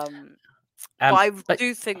 Yep. But I But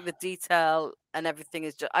do think the detail and everything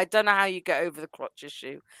is just I don't know how you get over the crotch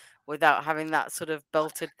issue without having that sort of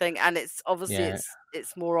belted thing. And it's obviously yeah,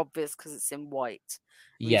 it's more obvious because it's in white.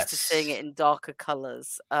 We're used to seeing yes. it in darker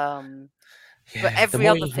colours. But Yeah. The every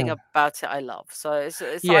more other you thing about it I love. So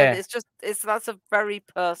yeah. that's a very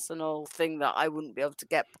personal thing that I wouldn't be able to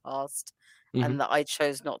get past Mhm. and that I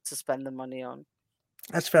chose not to spend the money on.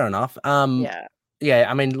 That's fair enough. Yeah. Yeah,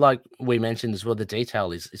 I mean, like we mentioned as well, the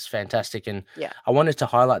detail is fantastic, and Yeah. I wanted to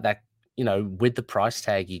highlight that with the price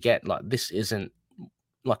tag you get, like this isn't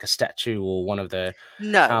like a statue or one of the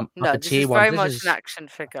No, upper this is tier ones. very This much an is action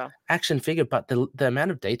figure. action figure, but the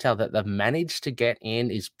amount of detail that they've managed to get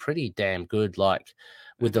in is pretty damn good. Like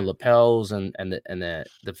with the Mhm. lapels and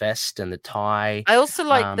the vest and the tie. I also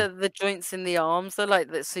like the joints in the arms. They're like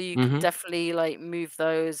that, so you can Mhm. definitely like move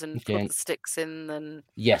those and put Again, the sticks in and go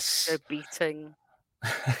yes, beating.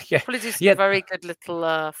 yeah, Probably do some yeah. very good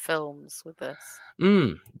little films with this.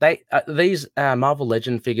 They these Marvel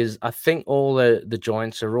Legend figures, I think all the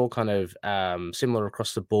joints are all kind of similar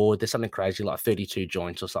across the board. There's something crazy like 32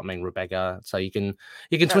 joints or something, Rebecca. So you can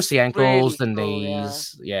twist That's the ankles, really the cool, yeah.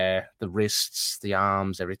 knees, the wrists, the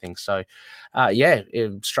arms, everything. So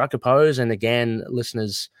strike a pose, and again,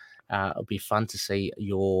 listeners, it'll be fun to see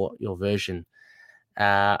your version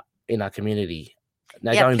in our community.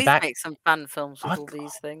 Now Yeah, going please back, make some fan films with I, all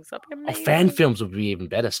these things. That'd be fan amazing. films would be even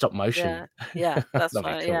better. Stop motion. Yeah, that's That'd be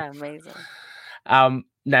right. cool. Yeah, amazing.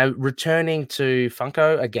 Now returning to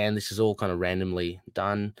Funko again, this is all kind of randomly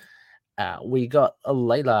done. We got a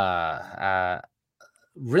Layla.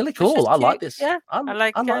 Really Which is cool. I like cute. this. Yeah, I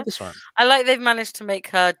like like this one. I like they've managed to make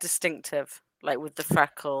her distinctive, like with the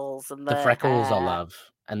freckles and The the freckles I hair. love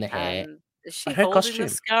and the hair. And is she But her holding the costume.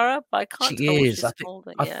 scarab? I can't tell She what is. she's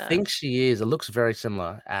holding. I Yeah. think she is. It looks very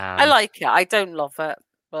similar. I like it. I don't love it,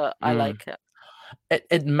 but I like it.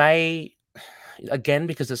 It may again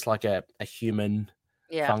because it's like a human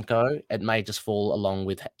Yeah. Funko. It may just fall along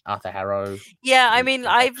with Arthur Harrow. Yeah, I mean,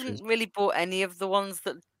 I options. haven't really bought any of the ones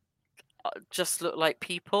that just look like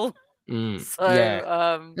people. Yeah,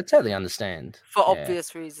 So, I totally understand. for Yeah.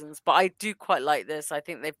 obvious reasons, but I do quite like this. I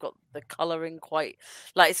think they've got the coloring quite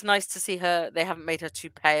like it's nice to see her. They haven't made her too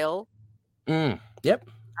pale. Yep. Very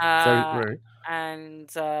Uh, rude. and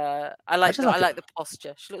I like just like it. the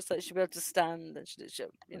posture. She looks like she'll be able to stand, and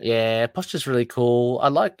Yeah, posture's really cool. I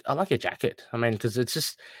like her jacket. I mean, because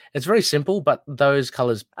it's very simple, but those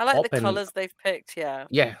colors I like pop the and colors they've picked. Yeah.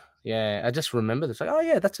 yeah. I just remember this. Like, oh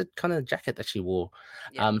yeah, that's a kind of jacket that she wore.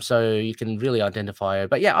 Yeah. So you can really identify her.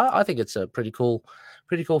 But yeah, I think it's a pretty cool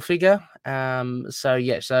figure.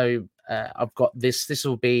 So I've got this. This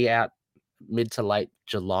will be out mid to late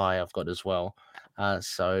July. I've got as well.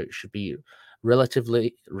 So it should be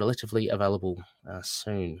relatively available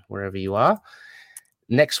soon wherever you are.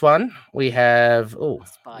 Next one we have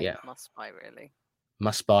Must buy really.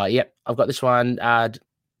 Must buy. Yep, I've got this one.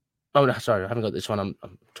 Oh no, sorry, I haven't got this one. I'm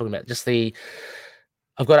talking about just I've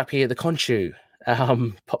got up here the Khonshu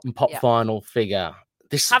pop vinyl figure.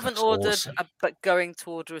 This haven't ordered, awesome. But going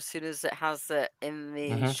to order as soon as it has it in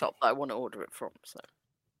the shop that I want to order it from. So.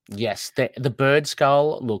 Yes, the bird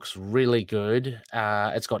skull looks really good.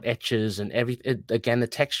 It's got etches and everything. Again, the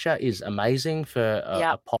texture is amazing for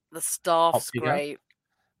a pop. The staff's great.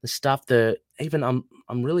 the stuff. Even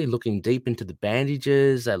I'm really looking deep into the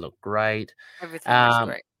bandages. They look great. Everything looks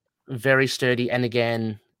great. Very sturdy. And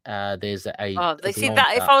again, there's a They see glow in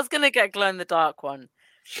that. If dark. I was going to get glow in the dark one,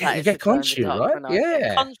 Yeah, that you is the get glow in the Khonshu, dark right? one. I'd get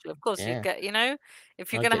Yeah, Khonshu. Of course, yeah. you'd get.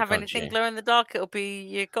 If you're I'd going to get have anything Khonshu. glow in the dark, it'll be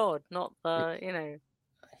your god, not the.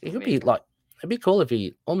 It could be like, it'd be cool if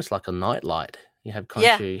he almost like a nightlight. You have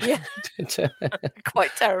Yeah, Khonshu. quite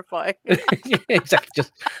terrifying. Yeah, exactly.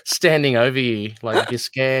 Just standing over you, like if you're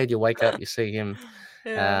scared, you wake up, you see him.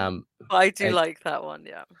 But I do like that one.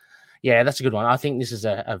 Yeah. Yeah, that's a good one. I think this is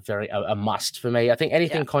a very must for me. I think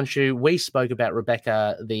anything Khonshu. We spoke about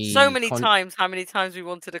Rebecca so many times. How many times we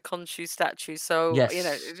wanted a Khonshu statue? So yes.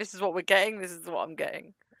 This is what we're getting. This is what I'm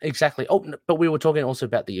getting. Exactly. Oh, but we were talking also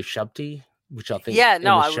about the Ushabti, which I think I would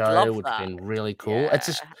love that. Have been really cool. Yeah. It's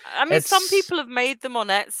just, some people have made them on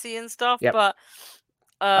Etsy and stuff, but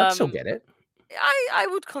I'd still get it. I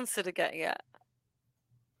would consider getting it.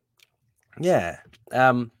 Yeah.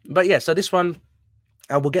 But yeah, so this one,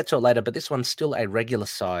 we'll get to it later, but this one's still a regular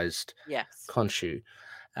sized Khonshu.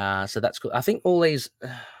 So that's good. I think all these,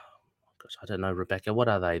 gosh, I don't know, Rebecca, what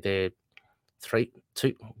are they? They're 3,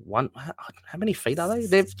 2, 1. How many feet are they?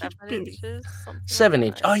 They're 7 inches. 7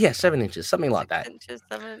 inches. Oh yeah, 7 inches, something like that. 6 inches,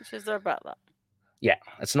 7 inches. They're about that. Yeah,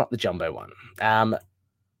 it's not the jumbo one.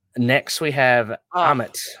 Next we have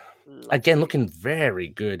Amit. Again, looking very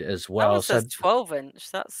good as well. So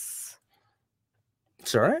 12-inch. That's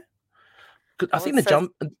sorry. I think the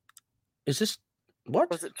jump is this.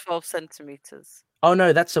 What was it? 12 centimeters. Oh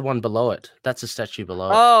no, that's the one below it. That's a statue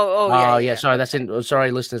below it. Oh yeah. Sorry, that's in.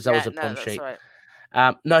 Sorry, listeners, that was a plum sheet.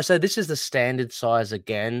 Right. No, so this is the standard size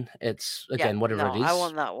again. It's whatever it is. I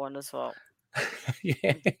want that one as well.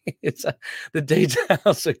 Yeah, the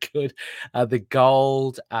details are good. The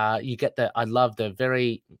gold, you get I love the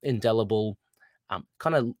very indelible,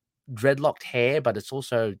 kind of dreadlocked hair, but it's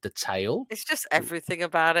also the tail. It's just everything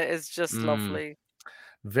about it is just lovely.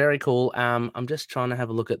 Very cool. I'm just trying to have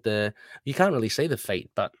a look at you can't really see the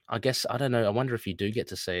feet, but I guess, I don't know. I wonder if you do get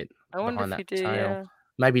to see it. I wonder if you do, tail. Yeah.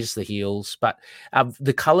 Maybe just the heels, but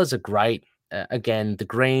the colors are great. Again, the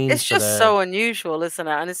green. It's just so unusual, isn't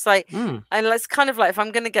it? And it's like, and it's kind of like, if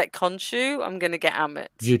I'm going to get Khonshu, I'm going to get Amit.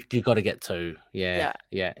 You got to get 2. Yeah.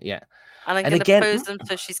 And I'm going to pose them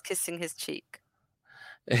so she's kissing his cheek.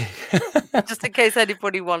 Just in case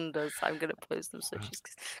anybody wonders, I'm going to pose them so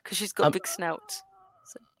because she's got a big snout.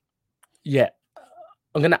 So. Yeah.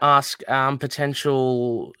 I'm going to ask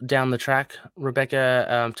potential down the track,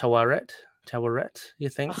 Rebecca Taweret, you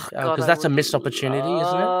think? Because that's a missed opportunity,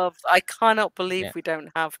 isn't it? I cannot believe we don't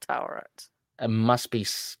have Taweret. It must be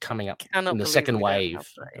coming up in the second wave.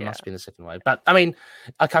 It must be in the second wave. But I mean,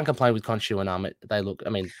 I can't complain with Khonshu and Amit. They look. I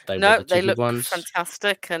mean, they look ones.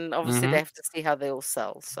 Fantastic, and obviously they have to see how they all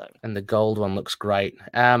sell. So. And the gold one looks great.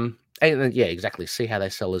 And yeah, exactly. See how they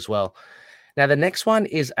sell as well. Now the next one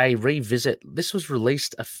is a revisit. This was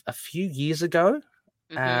released a few years ago,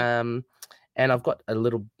 and I've got a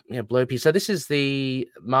little blurb here. So this is the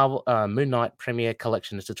Marvel Moon Knight Premier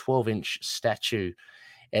Collection. It's a 12-inch statue.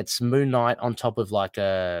 It's Moon Knight on top of like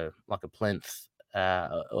a plinth,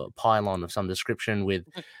 or pylon of some description, with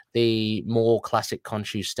the more classic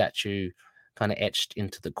Khonshu statue kind of etched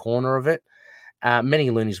into the corner of it. Many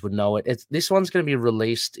loonies would know it. This one's going to be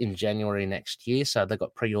released in January next year, so they've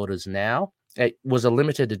got pre-orders now. It was a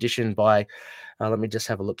limited edition by, let me just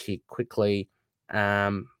have a look here quickly.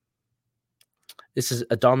 This is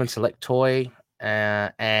a Diamond Select toy,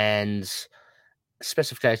 and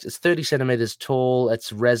specification, it's 30 centimeters tall,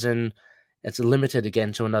 it's resin, it's limited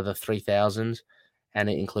again to another 3,000, and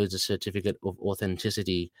it includes a certificate of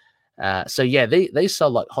authenticity. So yeah, they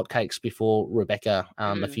sold like hotcakes before Rebecca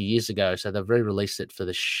a few years ago, so they've re-released it for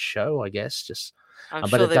the show, I guess. Just I'm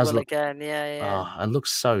sure they will again. Yeah. It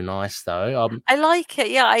looks so nice though. I like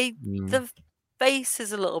it. Yeah, the face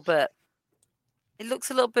is a little bit. It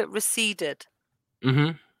looks a little bit receded.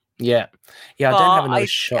 Yeah. I don't have another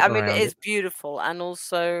shot. I mean, it is beautiful, and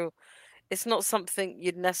also it's not something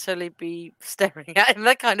you'd necessarily be staring at in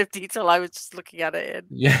that kind of detail. I was just looking at it in.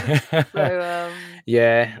 Yeah. So,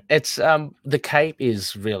 yeah, it's the cape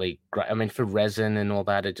is really great. I mean, for resin and all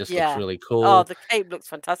that, it just looks really cool. Oh, the cape looks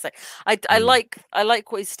fantastic. I like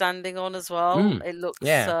what he's standing on as well. It looks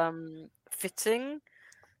fitting.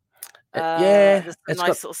 There's some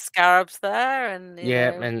nice sort of scarabs there, and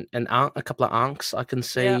and a couple of ankhs I can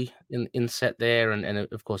see in set there, and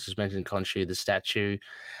of course, as mentioned, Khonshu, the statue.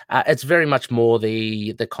 It's very much more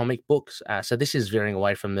the comic books. So this is veering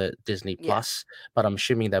away from the Disney Plus, but I'm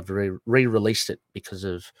assuming they've re-released it because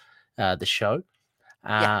of the show.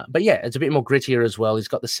 But yeah, it's a bit more grittier as well. He's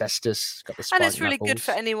got the cestus, got the And spike it's really good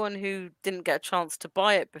for knuckles. anyone who didn't get a chance to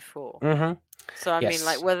buy it before. Mm-hmm. So I mean,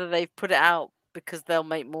 like Yes, whether they've put it out because they'll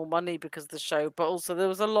make more money because of the show, but also there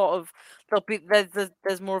was a lot of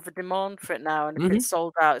there's more of a demand for it now, and if mm-hmm. it's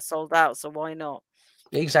sold out, it's sold out. So why not?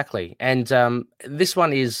 Exactly. And this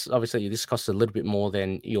one is obviously this costs a little bit more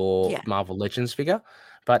than your Yeah, Marvel Legends figure.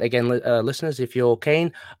 But again, listeners, if you're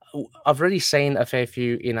keen, I've already seen a fair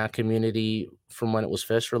few in our community from when it was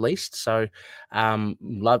first released. So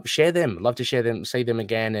love share them, love to share them, see them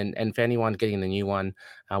again. And for anyone getting the new one,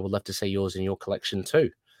 I would love to see yours in your collection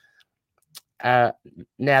too. Now,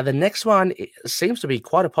 the next one seems to be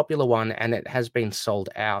quite a popular one, and it has been sold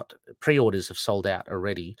out. Pre-orders have sold out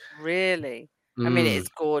already. really. I mean, it's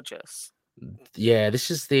gorgeous. Yeah, this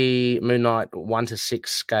is the Moon Knight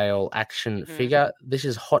 1:6 scale action Mhm. figure. This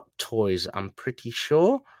is Hot Toys, I'm pretty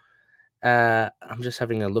sure. I'm just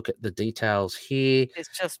having a look at the details here.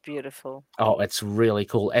 It's just beautiful. Oh, it's really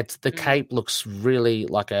cool. It's the cape looks really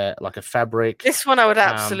like a fabric. This one I would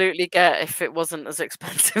absolutely get if it wasn't as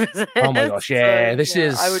expensive as it is. Oh my gosh, yeah, this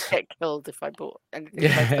is. I would get killed if I bought anything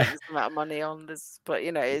if I spent this amount of money on this. But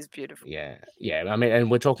you know, it is beautiful. Yeah. I mean,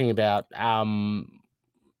 and we're talking about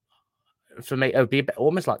for me, it would be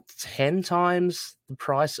almost like 10 times the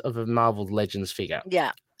price of a Marvel Legends figure.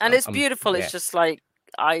 Yeah, and it's beautiful. Yeah. It's just like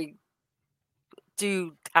I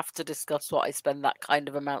do have to discuss what I spend that kind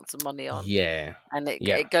of amounts of money on. Yeah. And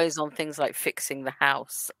it goes on things like fixing the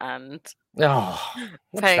house and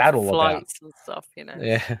what's paying that for all flights about? and stuff, you know.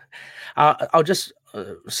 Yeah. I'll just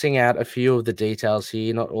sing out a few of the details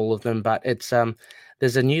here, not all of them, but it's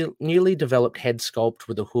there's a newly developed head sculpt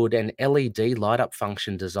with a hood and LED light up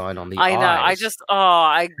function design on the I know. eyes.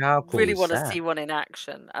 I How cool really is want to that? see one in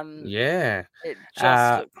action, and Yeah. it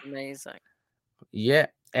just looks amazing. Yeah.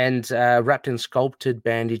 And wrapped in sculpted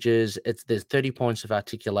bandages, there's 30 points of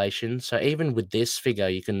articulation. So even with this figure,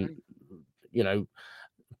 you can, you know,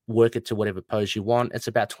 work it to whatever pose you want. It's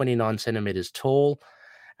about 29 centimeters tall.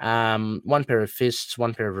 One pair of fists,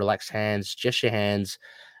 one pair of relaxed hands, gesture hands,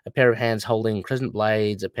 a pair of hands holding crescent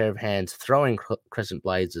blades, a pair of hands throwing crescent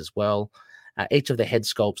blades as well. Each of the head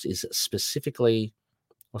sculpts is specifically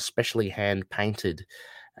or specially hand painted.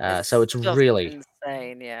 So it's just really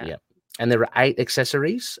insane. Yeah. And there are 8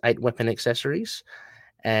 weapon accessories.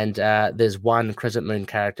 And there's one Crescent Moon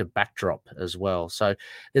character backdrop as well. So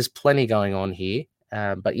there's plenty going on here.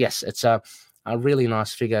 But yes, it's a really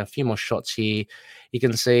nice figure. A few more shots here. You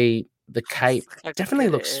can see the cape definitely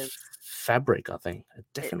looks fabric, I think. It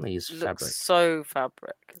definitely is fabric. So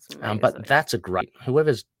fabric. It's amazing. But that's a great,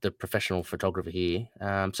 whoever's the professional photographer here.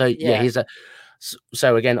 Here's a,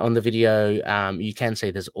 so again, on the video, you can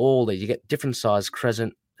see there's all that. You get different size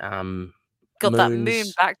crescent God, that moon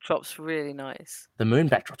backdrop's really nice. The moon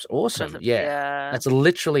backdrop's awesome. Yeah. That's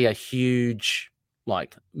literally a huge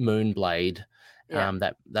like moon blade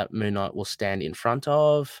that Moon Knight will stand in front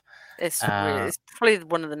of. It's probably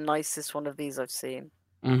one of the nicest one of these I've seen.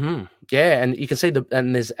 Mm-hmm. Yeah, and you can see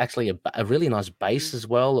and there's actually a really nice base as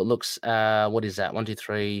well. It looks what is that? 1, 2,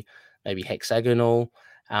 3, maybe hexagonal.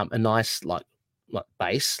 A nice like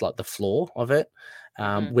base, like the floor of it,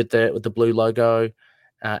 with the blue logo.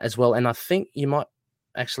 As well, and I think it might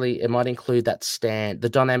include that stand, the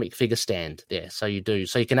dynamic figure stand there. So you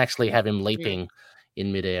can actually have him leaping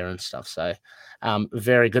in midair and stuff. So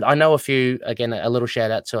very good. I know a few. Again, a little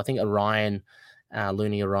shout out to I think Orion,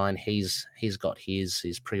 Looney Orion. He's got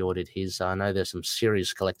he's pre-ordered his. I know there's some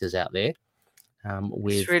serious collectors out there.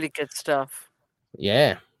 With it's really good stuff.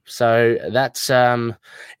 Yeah. So that's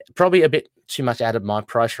probably a bit too much out of my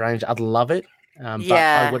price range. I'd love it,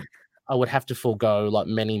 but I would have to forego like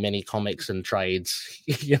many comics and trades,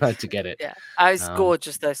 to get it. Yeah, it's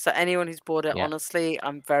gorgeous though. So anyone who's bought it, honestly,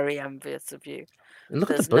 I'm very envious of you. And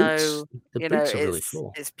look at the boots. The boots are really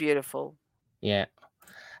cool. It's beautiful. Yeah.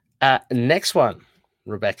 Next one,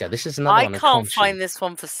 Rebecca. This is another one. I can't find this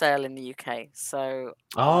one for sale in the UK. So.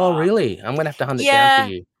 Oh, really? I'm gonna have to hunt it down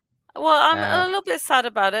for you. Well, I'm a little bit sad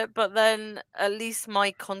about it, but then at least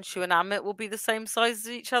my Khonshu and Amit will be the same size as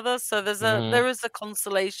each other, so there is a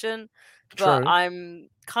consolation. But I'm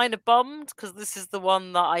kind of bummed because this is the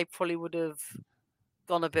one that I probably would have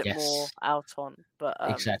gone a bit more out on. But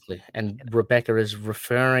exactly, and Rebecca is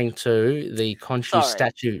referring to the Khonshu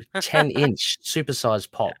statue 10-inch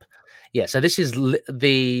supersized pop. Yeah, so this is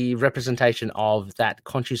the representation of that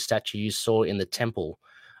Khonshu statue you saw in the temple.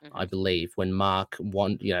 I believe when Mark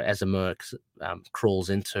as a Merc crawls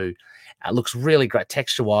into, it looks really great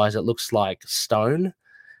texture wise. It looks like stone,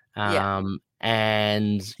 and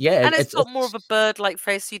it's got more of a bird like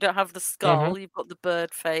face. So you don't have the skull; you've got the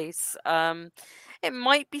bird face. It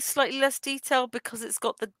might be slightly less detailed because it's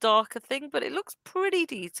got the darker thing, but it looks pretty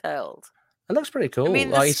detailed. It looks pretty cool. I mean,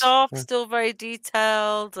 the Like, staff's still very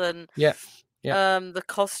detailed, and yeah. the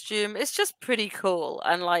costume, it's just pretty cool,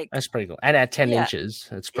 and like That's pretty cool. And at 10 Yeah. inches,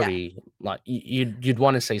 it's pretty like you'd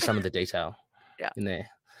want to see some of the detail Yeah. in there.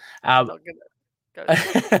 I'm not gonna go.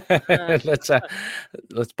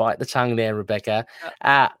 Let's bite the tongue there, Rebecca.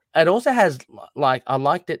 It also has like I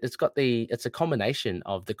liked it. It's a combination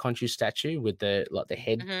of the Khonshu statue with the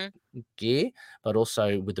head Mm-hmm. gear, but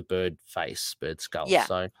also with the bird skull. Yeah.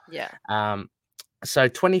 So Yeah. so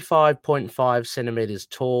 25.5 centimeters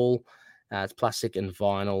tall. It's plastic and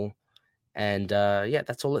vinyl. And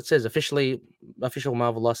that's all it says. Official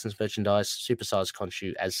Marvel licensed merchandise, supersized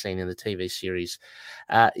Khonshu as seen in the TV series.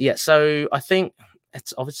 So I think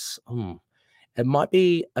it's obvious. It might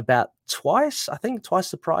be about twice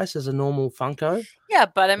the price as a normal Funko. Yeah,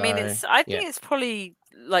 but I mean, So, I think it's probably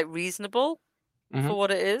like reasonable for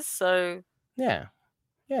what it is. So yeah.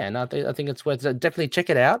 No, I think it's worth it. Definitely check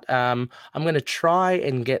it out. I'm going to try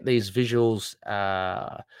and get these visuals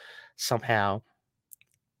somehow.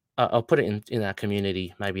 I'll put it in our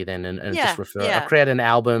community maybe then and just refer. I'll create an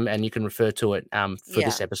album and you can refer to it for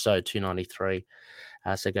this episode 293.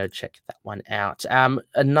 So go check that one out.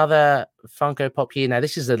 Another Funko Pop here. Now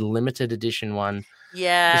this is a limited edition one.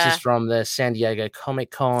 Yeah. This is from the San Diego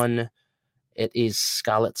Comic-Con. It is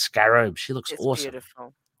Scarlet Scarab. She looks awesome.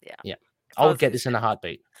 Beautiful. Yeah. Yeah. I would get this in a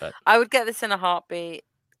heartbeat. But I would get this in a heartbeat.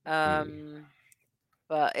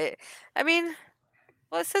 But it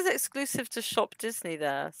says exclusive to Shop Disney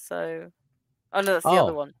there. So, oh no, that's the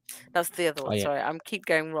other one. That's the other one. Sorry, I'm keep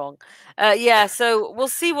going wrong. So we'll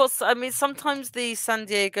see sometimes the San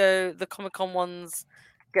Diego, the Comic-Con ones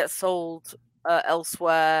get sold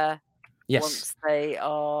elsewhere. Yes.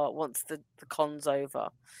 Once the con's over.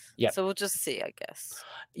 Yeah. So we'll just see, I guess.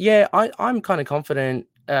 Yeah, I'm kind of confident.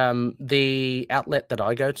 The outlet that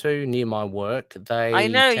I go to near my work, I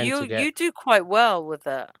know you do quite well with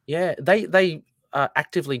it. Yeah, they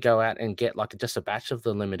actively go out and get like just a batch of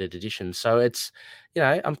the limited edition. So it's,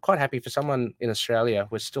 I'm quite happy for someone in Australia.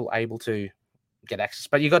 We're still able to get access,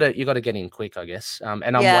 but you got to get in quick, I guess. And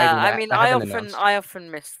I'm waiting. I mean, I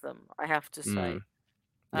often miss them. I have to say.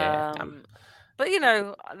 But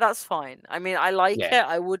that's fine. I mean, I like it.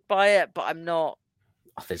 I would buy it, but I'm not.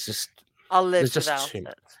 I'll live without it.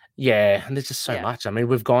 Yeah, and there's just so much. I mean,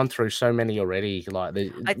 we've gone through so many already. Like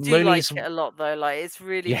I do like it a lot, though. Like it's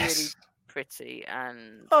really, really pretty,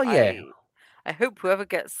 and I hope whoever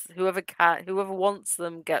wants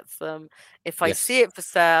them gets them. If I see it for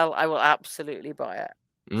sale, I will absolutely buy it.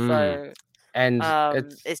 So, and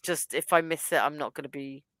it's just if I miss it, I'm not going to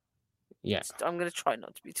be. Yeah, I'm going to try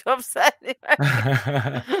not to be too upset.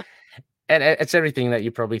 Anyway. And it's everything that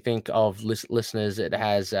you probably think of, listeners. It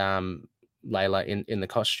has Layla in the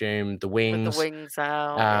costume, the wings, with the wings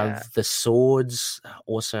out, the swords,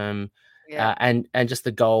 awesome. And just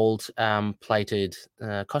the gold plated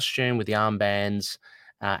costume with the armbands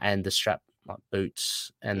and the strap like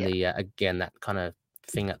boots and the again that kind of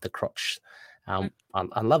thing at the crotch.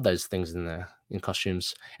 I love those things in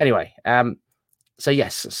costumes. Anyway,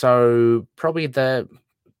 so probably the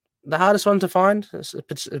hardest one to find,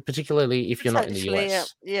 particularly if you're not in the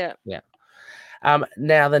US. Yeah.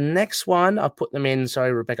 Now the next one, I'll put them in.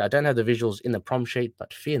 Sorry, Rebecca, I don't have the visuals in the prom sheet,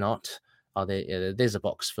 but fear not. Oh, there's a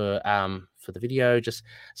box for the video. Just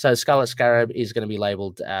so Scarlet Scarab is going to be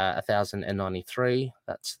labeled 1093.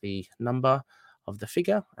 That's the number of the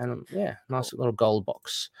figure, and nice little gold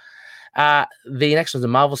box. The next one's the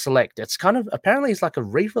Marvel Select. It's kind of apparently it's like a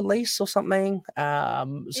re-release or something.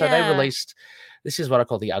 So they released. This is what I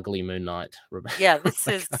call the ugly Moon Knight. Yeah, this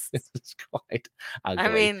is it's quite ugly. I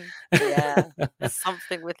mean, there's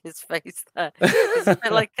something with his face there. It's a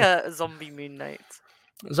bit like a zombie Moon Knight.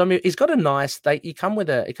 Zombie. He's got a nice. It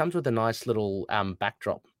comes with a nice little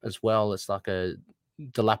backdrop as well. It's like a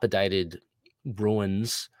dilapidated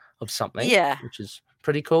ruins of something. Yeah, which is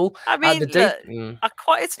pretty cool. I mean,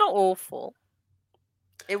 it's not awful.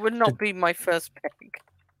 It would not be my first pick.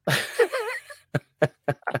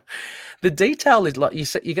 The detail is like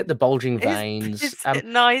you get the bulging veins.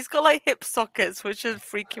 No, he's got like hip sockets, which is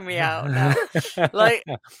freaking me out now. Like,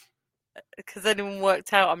 because anyone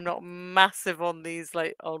worked out, I'm not massive on these,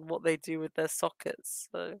 like on what they do with their sockets.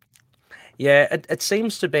 So, yeah, it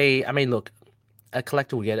seems to be. I mean, look, a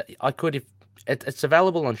collector will get it. I could if. It's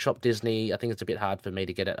available on Shop Disney. I think it's a bit hard for me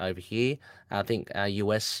to get it over here. I think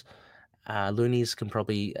US loonies can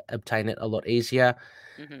probably obtain it a lot easier.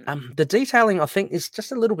 Mm-hmm. The detailing, I think, is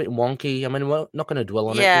just a little bit wonky. I mean, we're not going to dwell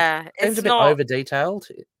on it. Yeah, it's a bit over detailed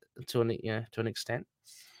to an extent.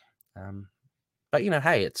 But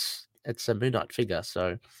hey, it's it's a Moon Knight figure,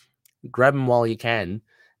 so grab them while you can.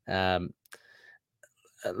 Let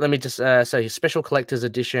me just say, special collector's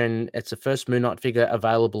edition. It's the first Moon Knight figure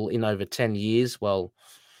available in over 10 years. Well,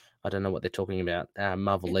 I don't know what they're talking about.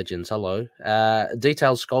 Marvel Legends, hello.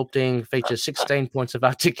 Detailed sculpting, features 16 points of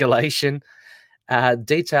articulation.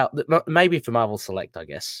 Maybe for Marvel Select, I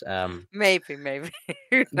guess. Maybe.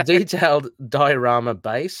 Detailed diorama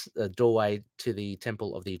base, a doorway to the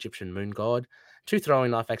temple of the Egyptian moon god. 2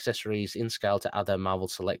 throwing knife accessories in scale to other Marvel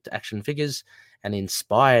Select action figures, and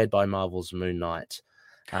inspired by Marvel's Moon Knight.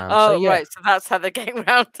 Right. So that's how they're getting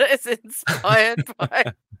around it. It's inspired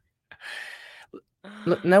by.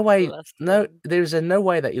 Look, no way. No, there's no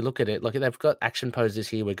way that you look at it. Look, they've got action poses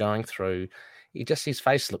here. We're going through. His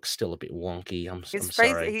face looks still a bit wonky. I'm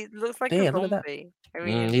sorry. He looks like a zombie. I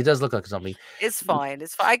mean, he does look like a zombie. It's fine.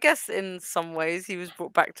 It's fine. I guess in some ways he was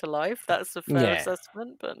brought back to life. That's a fair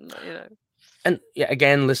assessment, but And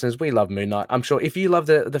again, listeners, we love Moon Knight. I'm sure if you love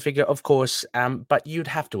the figure, of course, but you'd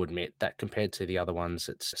have to admit that compared to the other ones,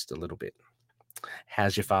 it's just a little bit.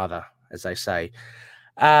 How's your father, as they say?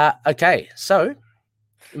 Okay, so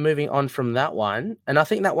moving on from that one, and I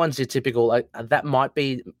think that one's your typical. That might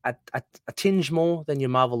be a tinge more than your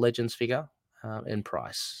Marvel Legends figure in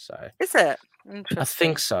price. So is it? I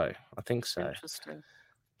think so. Interesting.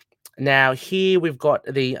 Now here we've got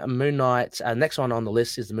the Moon Knight. Next one on the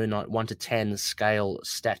list is the Moon Knight 1:10 scale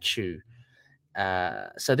statue.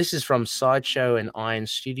 So this is from Sideshow and Iron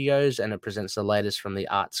Studios, and it presents the latest from the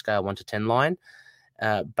Art Scale 1:10 line.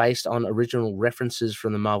 Based on original references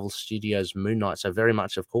from the Marvel Studios Moon Knight. So very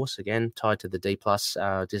much, of course, again, tied to the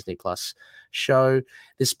Disney Plus show.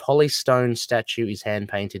 This polystone statue is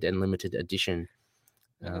hand-painted and limited edition.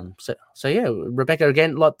 So yeah, Rebecca,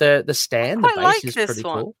 again, like the stand, the base is pretty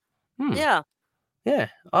cool. Yeah. Oh,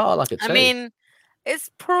 I like it too. I mean, it's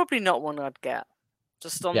probably not one I'd get,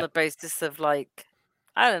 just on the basis of I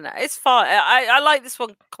don't know. It's fine. I like this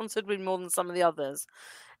one considerably more than some of the others.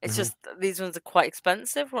 It's just these ones are quite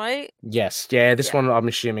expensive, right? Yes. Yeah, this one I'm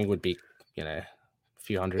assuming would be, a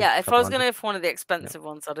few hundred. Yeah, if I was going to go for one of the expensive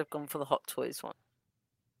ones, I'd have gone for the Hot Toys one.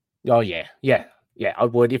 Oh, yeah. I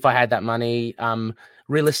would if I had that money.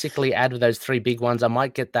 Realistically, out of those 3 big ones, I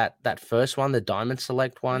might get that first one, the Diamond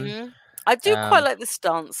Select one. Mm-hmm. I do quite like the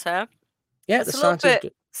stance here. Yeah, it's a little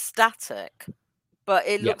bit static, but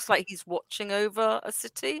it looks like he's watching over a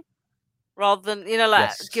city rather than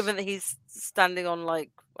given that he's standing on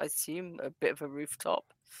I assume a bit of a rooftop.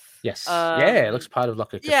 Yes. It looks part of a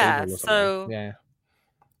cathedral or something. Yeah.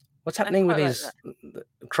 What's happening with his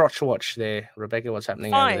crotch watch there, Rebecca? What's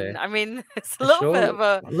happening over there? I mean, it's a little bit of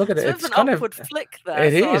a look at it. It's an upward flick there.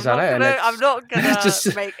 It is. I know. I'm not gonna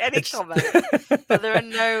make any comment. But there are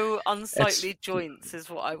no unsightly joints, is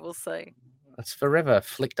what I will say. It's forever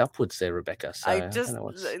flicked upwards there, Rebecca. So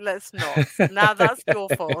let's not. Now that's your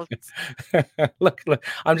fault. Look.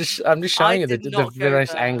 I'm just showing you the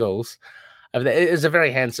various angles. It is a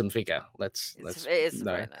very handsome figure. It is a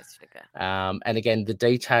very nice figure. And again, the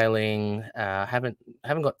detailing. Haven't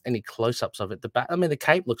got any close-ups of it. The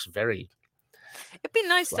cape looks very. It'd be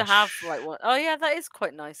nice to have one. Oh yeah, that is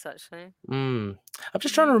quite nice actually. I'm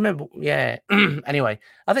just trying to remember. Yeah. Anyway,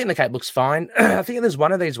 I think the cape looks fine. I think there's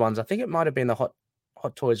one of these ones. I think it might have been the Hot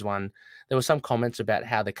Toys one. There were some comments about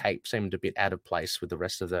how the cape seemed a bit out of place with the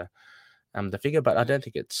rest of the figure, but I don't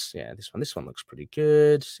think it's this one. This one looks pretty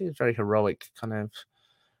good. It's very heroic kind of.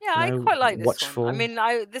 Yeah, I quite like this watchful one. I mean,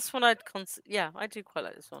 I do quite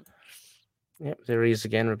like this one. Yep, there he is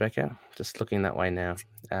again, Rebecca. Just looking that way now.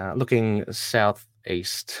 Looking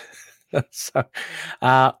southeast. So,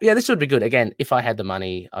 this would be good. Again, if I had the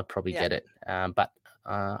money, I'd probably get it. But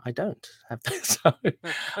I don't have that. So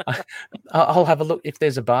I'll have a look if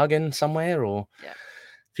there's a bargain somewhere or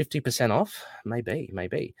 50% off.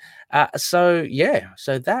 Maybe. So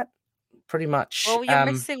that pretty much. Well, you're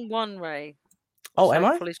missing one, Ray. Oh, am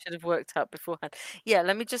I? Probably should have worked out beforehand. Yeah,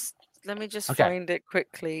 let me just find it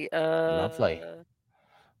quickly. Lovely. I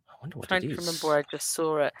wonder what trying to remember where I just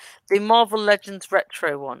saw it. The Marvel Legends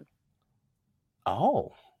Retro one.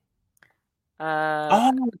 Oh.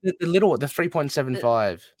 The little, the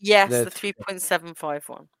 3.75. Yes, the 3.75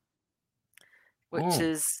 one, which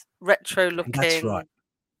is retro looking. That's right.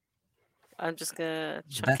 I'm just gonna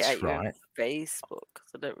chuck it at you on Facebook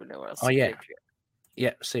because I don't really know where else. Oh yeah,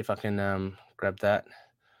 yeah. See if I can grab that.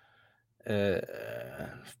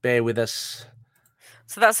 Bear with us.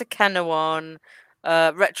 So that's a Kenner one.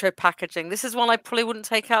 Retro packaging. This is one I probably wouldn't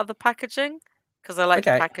take out of the packaging because I like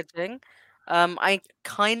the packaging. I'm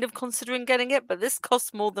kind of considering getting it, but this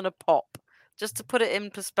costs more than a pop. Just to put it in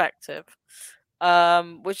perspective.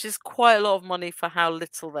 which is quite a lot of money for how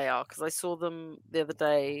little they are. Because I saw them the other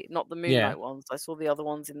day, not the Moon Yeah. Knight ones. I saw the other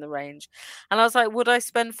ones in the range, and I was like, would I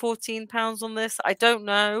spend £14 on this? I don't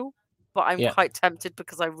know, but I'm Yeah. quite tempted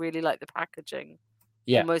because I really like the packaging,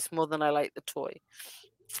 Yeah. almost more than I like the toy.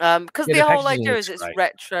 Because Yeah, the the whole packaging idea looks is it's great.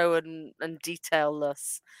 retro and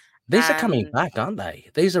detailless. These are coming And back, aren't they?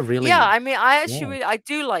 These are really. yeah, I mean, I actually Yeah. really, I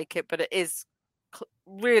do like it, but it is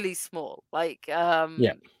really small. Like,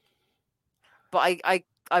 Yeah. but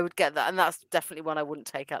I would get that, and that's definitely one I wouldn't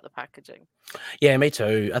take out the packaging Yeah, me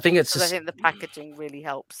too. I think it's because I just. think the packaging really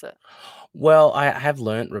helps it. Well, I have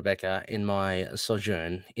learnt, Rebecca, in my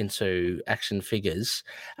sojourn into action figures,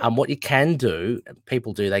 what you can do,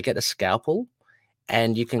 people do, they get a scalpel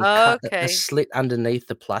and you can cut a Okay. slit underneath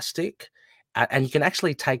the plastic, and you can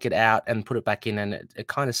actually take it out and put it back in, and it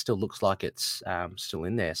kind of still looks like it's still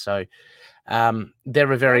in there. So there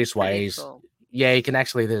are various That's pretty ways. cool. Yeah, you can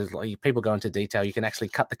actually, there's like, people go into detail, you can actually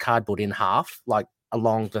cut the cardboard in half, like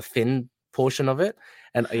along the thin portion of it.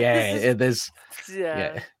 And yeah, there's.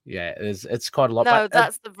 Yeah. Yeah, it's quite a lot. No, But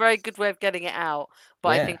that's the very good way of getting it out. But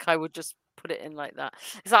I yeah, think I would just put it in like that.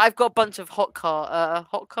 So I've got a bunch of hot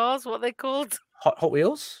cars. What are they called? Hot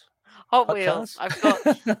Wheels, Hot hot Wheels.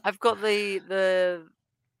 cars. I've got the.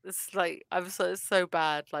 It's like I'm so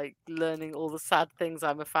bad, like learning all the sad things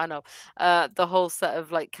I'm a fan of. The whole set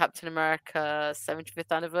of like Captain America 75th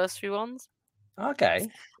anniversary ones, Okay,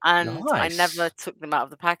 and I never nice. took them out of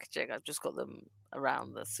the packaging. I've just got them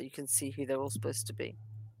around this, so you can see who they're all supposed to be.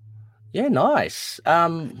 Yeah, nice.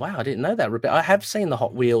 Wow, I didn't know that, Rebecca. I have seen the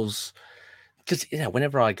Hot Wheels because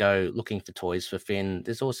whenever I go looking for toys for Finn,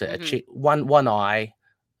 there's also Hmm. one eye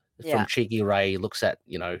from Yeah. Cheeky Ray looks at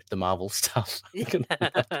the Marvel stuff,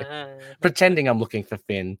 Yeah. pretending I'm looking for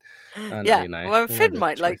Finn. And, Yeah. one Well, of Finn the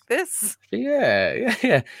might truth. like this.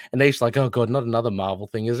 Yeah. And he's like, "Oh God, not another Marvel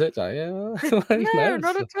thing, is it?" Yeah, No,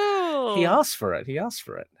 not at all. He asked for it.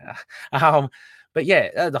 But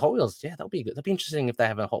yeah, the Hot Wheels. Yeah, that'll be good. That'll be interesting if they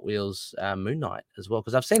have a Hot Wheels Moon Knight as well,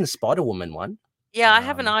 because I've seen the Spider Woman one. Yeah, I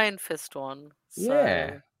have an Um, Iron Fist one.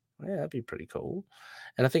 yeah, So that'd be pretty cool.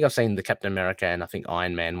 And I think I've seen the Captain America and I think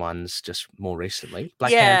Iron Man ones just more recently.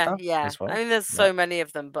 Black Panther yeah. as well. I mean, there's Yeah. so many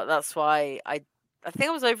of them, but that's why I think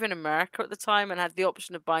I was over in America at the time and had the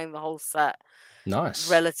option of buying the whole set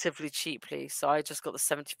Nice. relatively cheaply. So I just got the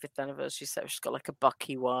 75th anniversary set, which has got like a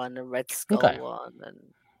Bucky one, a Red Skull Okay. one,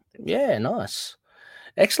 and Yeah, nice.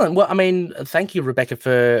 Excellent. Well, I mean, thank you, Rebecca,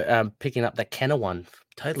 for picking up that Kenner one.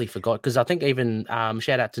 Totally forgot, because I think even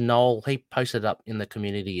shout out to Noel. He posted it up in the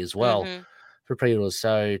community as well for pre-orders.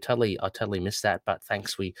 So I totally missed that. But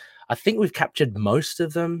thanks. I think we've captured most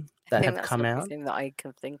of them I that think have that's come out. everything that I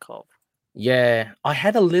can think of. Yeah, I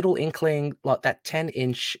had a little inkling, like that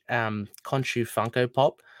 10-inch Khonshu Funko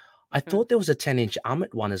Pop. I thought there was a 10-inch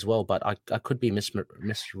Amit one as well, but I could be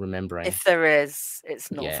misremembering. If there is, it's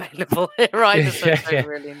not Yeah. available here either, so I Yeah. don't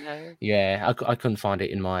really know. Yeah, I couldn't find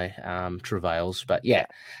it in my travails, but yeah.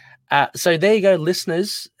 So there you go,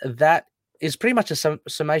 listeners. That is pretty much a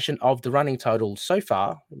summation of the running total so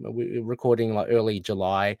far. We're recording like early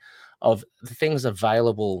July of the things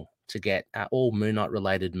available to get all Moon Knight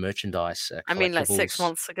related merchandise. I mean, like 6 collectibles.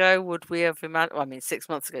 months ago, would we have imagined? Well, I mean, 6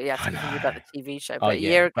 months ago, yeah, I thinking about know. the TV show, Oh, but a yeah,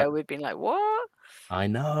 year but- ago, we'd been like, what? I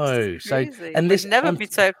know. So, Crazy. and We'd this never be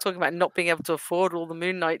talking about not being able to afford all the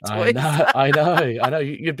Moon Knight toys. I know.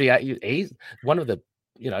 You'd be one of the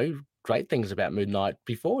great things about Moon Knight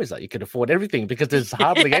before is that you could afford everything because there's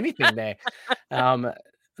hardly anything there.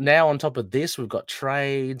 Now on top of this, we've got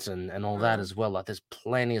trades and all that as well. Like there's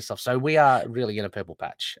plenty of stuff. So we are really in a purple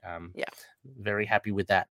patch. Yeah. Very happy with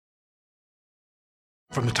that.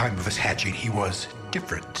 From the time of his hatching, he was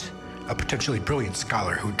different. A potentially brilliant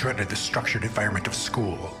scholar who dreaded the structured environment of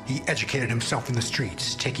school. He educated himself in the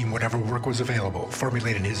streets, taking whatever work was available,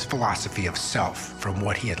 formulating his philosophy of self from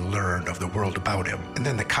what he had learned of the world about him. And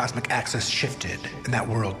then the cosmic axis shifted, and that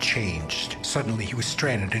world changed. Suddenly, he was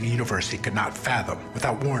stranded in a universe he could not fathom.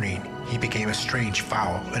 Without warning, he became a strange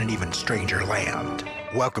fowl in an even stranger land.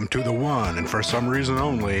 Welcome to the one, and for some reason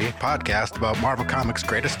only, podcast about Marvel Comics'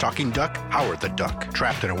 greatest talking duck, Howard the Duck,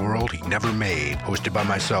 trapped in a world he never made. Hosted by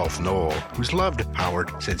myself, Noel, who's loved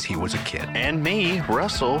Howard since he was a kid. And me,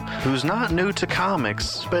 Russell, who's not new to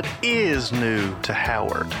comics, but is new to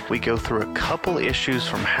Howard. We go through a couple issues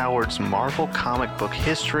from Howard's Marvel comic book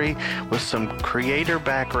history with some creator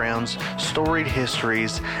backgrounds, storied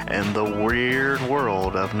histories, and the weird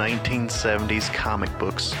world of 1970s comic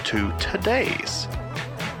books to today's.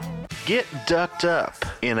 Get ducked up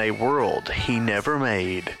in a world he never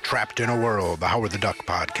made. Trapped in a World, the Howard the Duck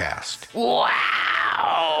podcast.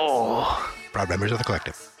 Wow! Proud members of the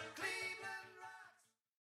collective.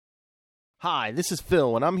 Hi, this is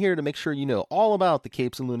Phil, and I'm here to make sure you know all about the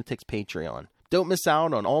Capes and Lunatics Patreon. Don't miss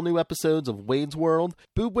out on all new episodes of Wade's World,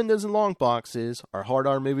 Boob Windows and Long Boxes, our Hard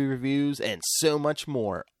R movie reviews, and so much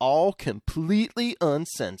more, all completely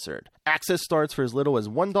uncensored. Access starts for as little as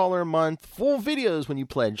 $1 a month, full videos when you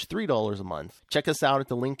pledge $3 a month. Check us out at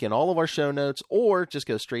the link in all of our show notes, or just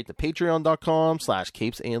go straight to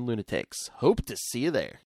patreon.com/capesandlunatics. Hope to see you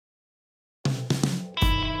there.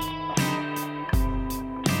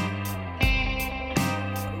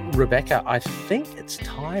 Rebecca, I think it's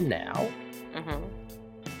time now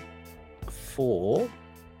for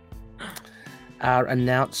our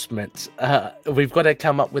announcement. We've got to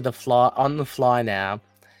come up with on the fly now.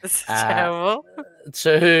 This is terrible.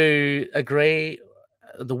 To agree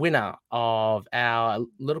the winner of our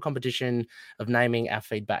little competition of naming our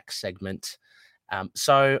feedback segment.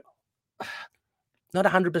 So not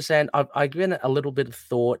 100%. I've given it a little bit of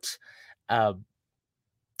thought. The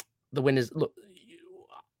winners, look,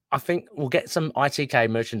 I think we'll get some ITK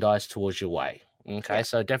merchandise towards your way. Okay, yeah.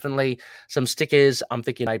 So definitely some stickers. I'm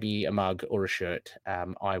thinking maybe a mug or a shirt.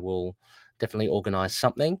 I will definitely organize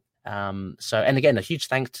something. So, and again, a huge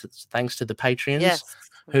thanks to the Patreons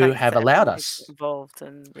who have allowed us involved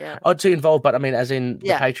to involve. But I mean, as in the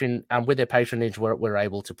Patreon, with their patronage, we're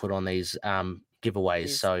able to put on these giveaways.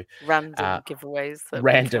 These so random giveaways.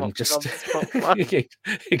 Random, just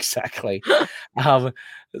exactly.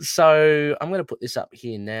 So I'm going to put this up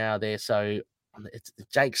here now. There, so it's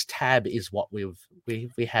Jake's tab is what we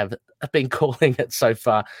have been calling it so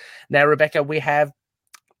far. Now, Rebecca, we have,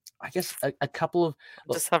 I guess, a couple of.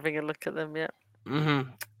 Just having a look at them, yeah.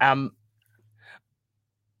 Mm-hmm.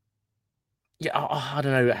 Yeah, I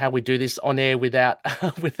don't know how we do this on air without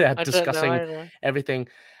discussing everything.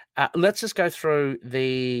 Let's just go through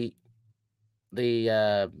the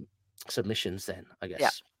submissions then, I guess.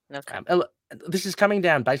 Yeah. Okay. This is coming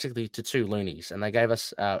down basically to two loonies, and they gave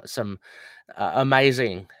us some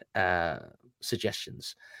amazing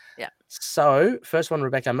suggestions. Yeah. So first one,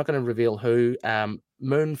 Rebecca, I'm not going to reveal who.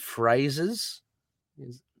 Moon Phrases.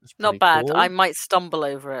 Not bad. Cool. I might stumble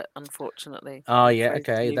over it, unfortunately. Oh yeah,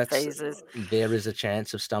 okay. There is a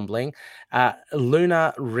chance of stumbling.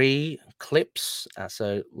 Lunar Re-Clips.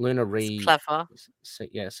 So Lunar Re. Clever.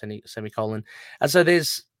 Semicolon.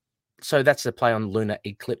 So that's a play on Lunar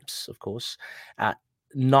Eclipse, of course.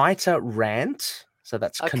 Nita Rant. So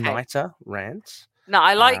that's Kanita Rant. No,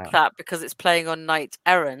 I like that because it's playing on Knight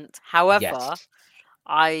Errant. However,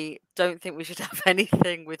 I don't think we should have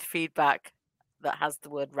anything with feedback that has the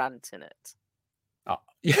word rant in it. Oh,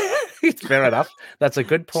 fair enough. That's a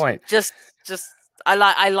good point. Just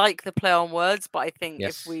I like the play on words, but I think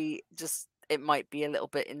if we it might be a little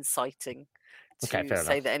bit inciting to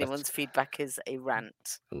say that anyone's feedback is a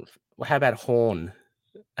rant. Well, how about horn?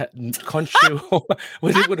 Conshoe horn.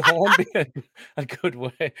 Would horn be a good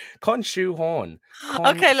word? Conshoe horn.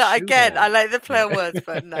 Okay, look, again, I like the play on words,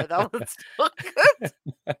 but no, that one's not good.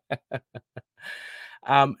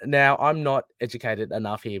 Now I'm not educated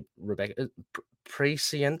enough here, Rebecca.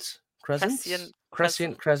 Prescient crescents.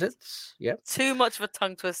 Yep. Too much of a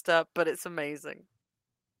tongue twister, but it's amazing.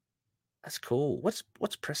 That's cool. What's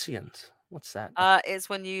prescient? What's that? It's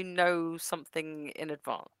when you know something in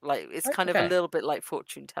advance. Like it's kind of a little bit like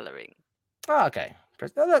fortune telling. Oh, okay.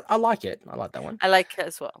 I like it. I like that one. I like it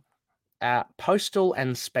as well. Postal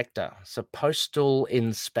Inspector. So Postal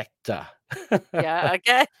Inspector. Yeah,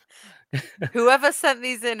 again. Whoever sent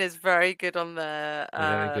these in is very good on the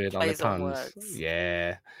plays on words.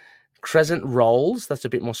 Yeah. Crescent Rolls. That's a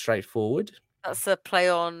bit more straightforward. That's a play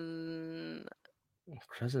on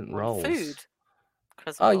Crescent Rolls. Food.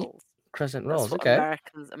 Crescent rolls. Crescent Rolls. That's okay.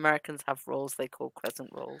 Americans have rolls they call crescent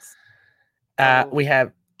rolls. We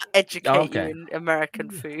have educate you in American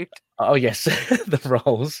food. Oh yes, the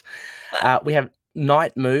rolls. We have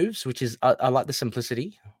Night Moves, which is I like the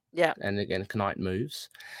simplicity. Yeah. And again, Night Moves.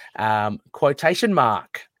 Quotation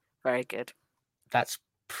mark. Very good. That's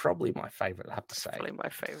probably my favorite, I have to say. Probably my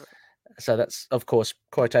favorite. So that's, of course,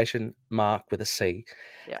 quotation mark with a C.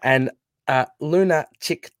 Yeah. And Luna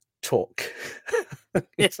TikTok.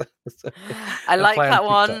 Yes. I like that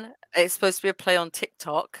one. It's supposed to be a play on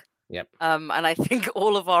TikTok. Yep. And I think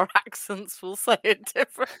all of our accents will say it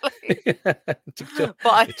differently. TikTok.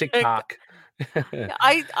 But TikTok.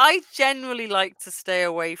 I generally like to stay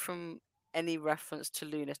away from any reference to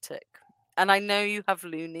lunatic, and I know you have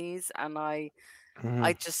loonies, and my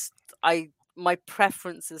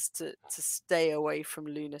preference is to stay away from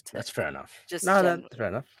lunatic. That's fair enough. That's fair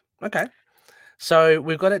enough. Okay, so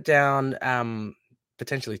we've got it down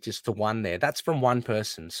potentially just for one there. That's from one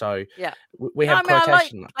person. So yeah, we have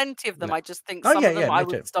quotation. I like plenty of them. I just think some of them I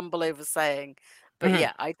would stumble over saying. But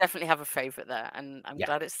yeah, I definitely have a favorite there, and I'm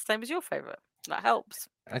glad it's the same as your favorite. That helps.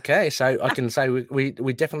 Okay, so I can say we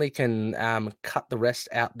definitely can cut the rest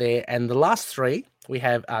out there. And the last three, we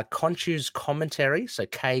have Conchu's commentary, so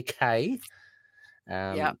KK.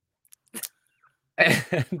 Yeah.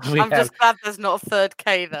 I'm just glad there's not a third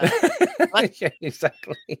K there. Yeah,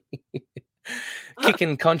 exactly.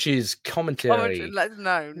 Kicking Conchu's commentary.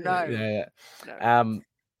 No. Yeah.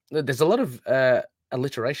 There's a lot of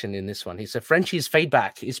alliteration in this one. He said Frenchie's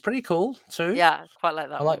feedback is pretty cool too. Yeah, quite like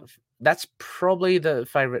that. That's probably the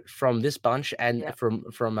favorite from this bunch, and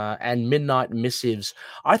from and Midnight Missives.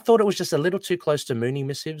 I thought it was just a little too close to Mooney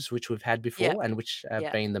Missives, which we've had before, and which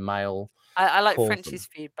have been the male. I like Frenchie's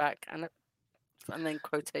feedback and then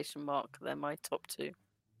quotation mark. They're my top two.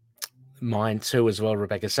 Mine too, as well,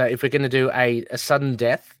 Rebecca. So if we're going to do a sudden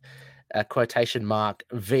death, quotation mark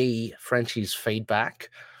V Frenchie's feedback.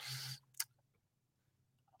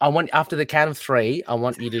 I want, after the count of three, I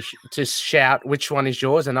want you to shout which one is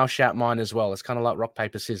yours, and I'll shout mine as well. It's kind of like rock,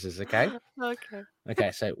 paper, scissors, okay? Okay.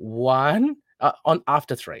 Okay, so one,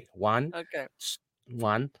 after three. One, okay.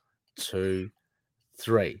 1, 2,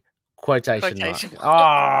 3. Quotation mark.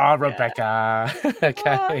 Oh, Rebecca.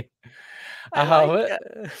 Okay. I like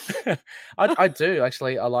it. I do,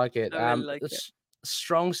 actually. I like it. I really like it.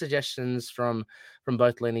 Strong suggestions from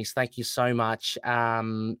both Loonies. Thank you so much.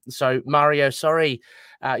 So Mario, sorry,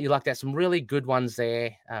 you like that. Some really good ones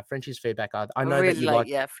there. Frenchie's feedback. I know really that you like.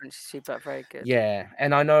 Yeah, Frenchie's feedback, very good. Yeah,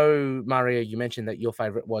 and I know Mario, you mentioned that your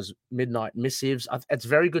favorite was Midnight Missives. It's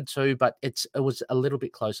very good too, but it was a little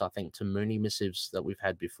bit close, I think, to Mooney Missives that we've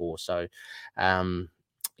had before. So,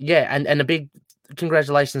 yeah, and a big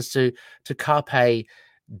congratulations to Carpe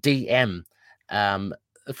DM.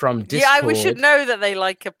 From Discord. Yeah, we should know that they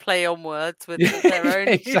like a play on words with their own.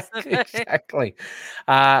 Exactly.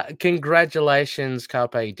 Congratulations,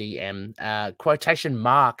 Carpe DM. Quotation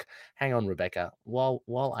mark. Hang on, Rebecca.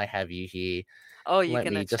 While I have you here. Oh, you're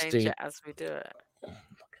going to change it as we do it. Look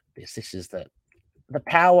at this. This is the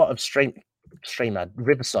power of streamer.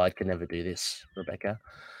 Riverside can never do this, Rebecca.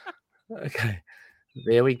 Okay.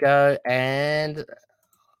 There we go. And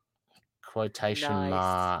quotation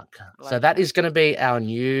mark. So that is going to be our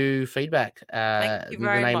new feedback. Thank you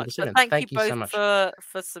very much. Thank you both so much for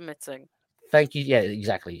submitting. Thank you. Yeah,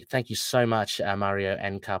 exactly. Thank you so much, Mario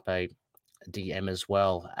and Carpe DM as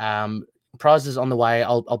well. Prizes on the way.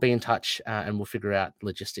 I'll be in touch and we'll figure out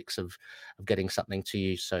logistics of getting something to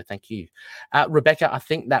you. So thank you, Rebecca. I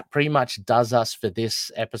think that pretty much does us for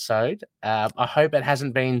this episode. I hope it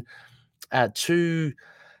hasn't been too.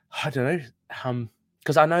 I don't know.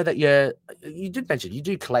 Because I know that you did mention you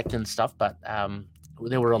do collect and stuff, but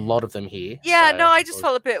there were a lot of them here. Yeah, so no, I just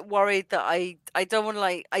felt a bit worried that I don't want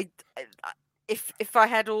to if I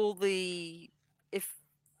had all the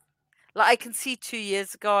I can see 2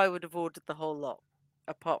 years ago I would have ordered the whole lot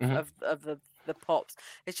apart of the pops.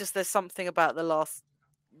 It's just there's something about the last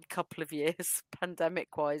couple of years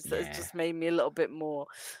pandemic wise that has just made me a little bit more.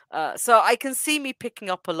 So I can see me picking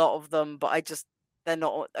up a lot of them, but they're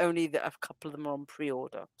not only that a couple of them are on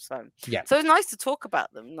pre-order. So so it's nice to talk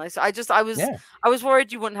about them. Nice. I was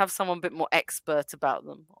worried you wouldn't have someone a bit more expert about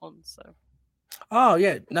them on. So. Oh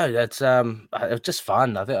yeah, no, that's it was just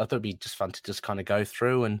fun. I thought it'd be just fun to just kind of go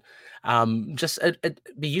through and just it'd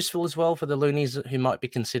be useful as well for the Loonies who might be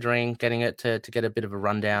considering getting it to get a bit of a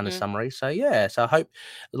rundown, a summary. So yeah, so I hope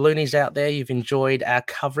the Loonies out there you've enjoyed our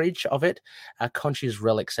coverage of it. Conchu's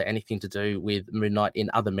relics are anything to do with Moon Knight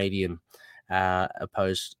in other medium.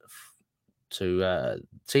 Opposed to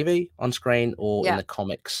TV on screen or in the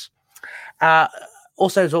comics.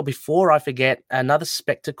 Also, as well, before I forget, another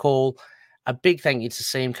spectacle. A big thank you to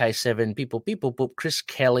CMK7 people, Chris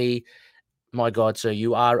Kelly. My God, sir,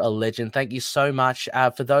 you are a legend. Thank you so much.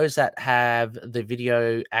 For those that have the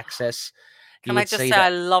video access, can I just say I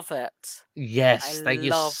love it? Yes, thank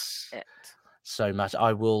you so much.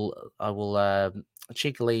 I will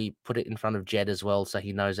cheekily put it in front of Jed as well, so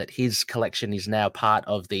he knows that his collection is now part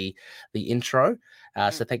of the intro.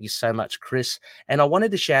 So thank you so much, Chris. And I wanted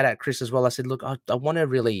to shout out Chris as well. I said, look, I want to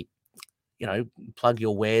really, plug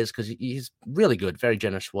your wares because he's really good, very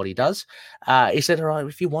generous for what he does. He said, all right,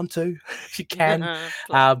 if you want to, you can.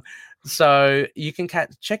 So you can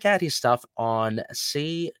check out his stuff on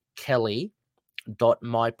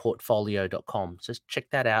ckelly.myportfolio.com. So check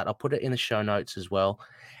that out. I'll put it in the show notes as well.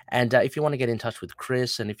 And if you want to get in touch with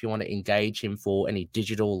Chris and if you want to engage him for any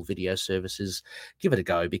digital video services, give it a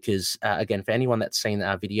go because, again, for anyone that's seen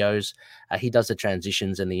our videos, he does the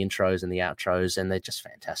transitions and the intros and the outros, and they're just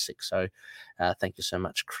fantastic. So thank you so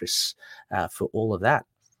much, Chris, for all of that.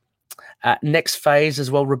 Next phase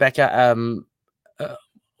as well, Rebecca.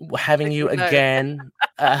 having you again.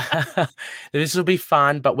 This will be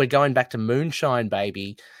fun, but we're going back to Moonshine,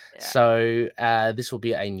 baby. Yeah. So this will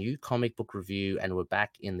be a new comic book review, and we're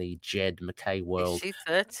back in the Jed MacKay world. Issue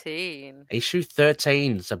 13. Issue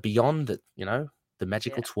 13. So beyond the, the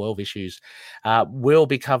magical 12 issues. We'll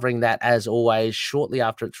be covering that, as always, shortly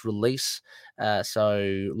after its release.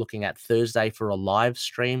 So looking at Thursday for a live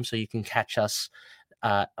stream, so you can catch us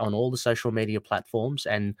on all the social media platforms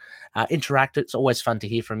and interact. It's always fun to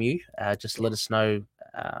hear from you. Just let us know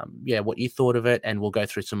what you thought of it, and we'll go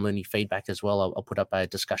through some Looney feedback as well. I'll put up a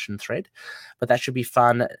discussion thread, but that should be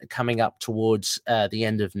fun coming up towards the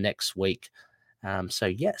end of next week. So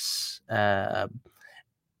yes, as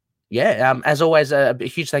always, a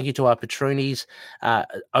huge thank you to our patroonies,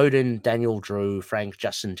 Odin, Daniel, Drew, Frank,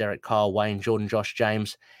 Justin, Derek, Kyle, Wayne, Jordan, Josh,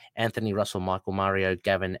 James, Anthony, Russell, Michael, Mario,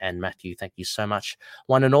 Gavin, and Matthew. Thank you so much,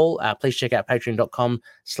 one and all. Please check out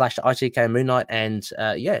patreon.com/ITK Moon Knight, and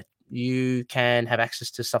you can have access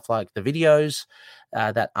to stuff like the videos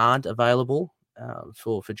that aren't available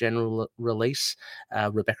for general release.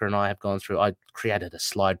 Rebecca and I have gone through. I created a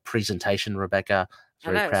slide presentation, Rebecca.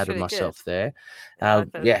 Very proud of myself there.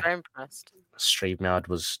 Very impressed. StreamYard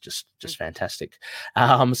was just fantastic.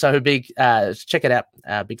 So big, check it out.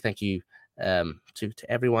 Big thank you to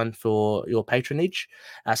everyone for your patronage.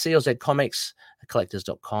 CLZ Comics,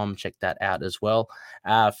 collectors.com. Check that out as well.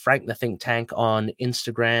 Frank the Think Tank on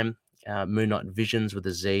Instagram. Moon Knight Visions with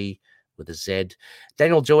a Z, with a Z.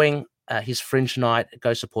 Daniel doing his Fringe Night.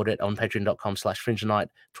 Go support it on patreon.com/Fringe Night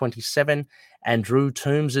 27. And Drew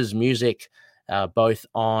Toombs' music. Both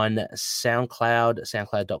on SoundCloud,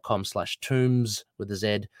 soundcloud.com/Toombs with a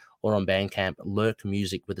Z, or on Bandcamp, Lurk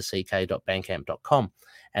Music with a CK.bandcamp.com.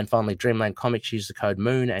 And finally, Dreamland Comics, use the code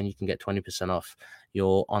MOON and you can get 20% off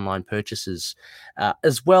your online purchases.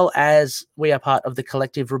 As well as we are part of the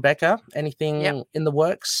collective, Rebecca. Anything in the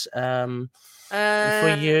works for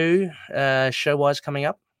you, show-wise, coming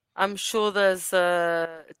up? I'm sure there's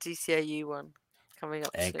a DCAU one coming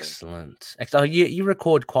up Excellent. Soon. Excellent. You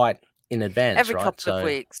record quite in advance, every right? couple of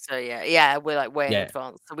weeks. So we're like way in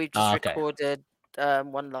advance. So we've just recorded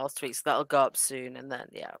one last week, so that'll go up soon, and then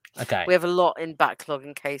we have a lot in backlog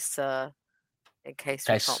in case we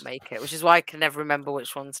can't make it, which is why I can never remember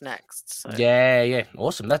which one's next. So.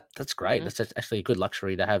 Awesome. That's great. That's actually a good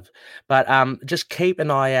luxury to have. But just keep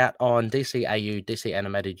an eye out on DCAU, DC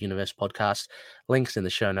Animated Universe podcast. Links in the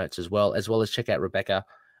show notes as well as check out Rebecca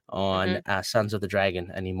on Sons of the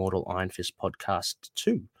Dragon and Immortal Iron Fist podcast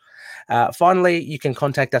too. Finally, you can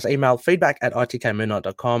contact us, email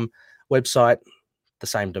feedback@itkmoonnight.com, website, the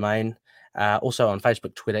same domain. Also on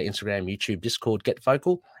Facebook, Twitter, Instagram, YouTube, Discord, Get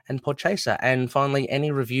Vocal, and Podchaser. And finally,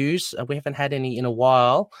 any reviews. We haven't had any in a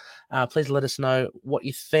while. Please let us know what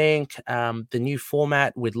you think. The new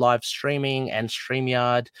format with live streaming and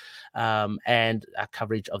StreamYard and our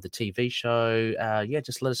coverage of the TV show.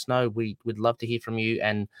 Just let us know. We'd love to hear from you,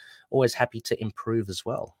 and always happy to improve as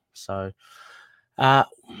well. So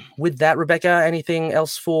with that, Rebecca, anything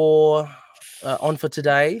else on for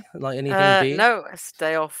today? Like anything big? No, it's a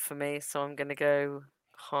day off for me, so I'm gonna go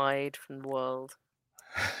hide from the world.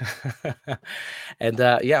 And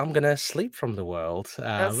I'm gonna sleep from the world.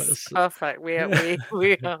 That's perfect. We're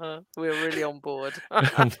really on board.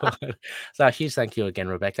 So huge thank you again,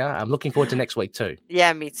 Rebecca. I'm looking forward to next week too.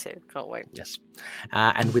 Yeah, me too. Can't wait. Yes.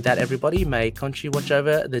 And with that, everybody, may Khonshu watch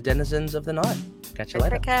over the denizens of the night. Catch you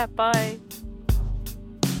later. Take care. Bye.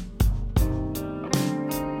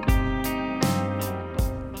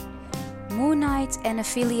 Moon Knight and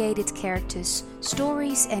affiliated characters,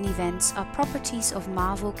 stories and events are properties of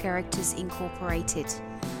Marvel Characters Incorporated.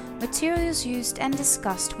 Materials used and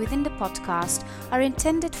discussed within the podcast are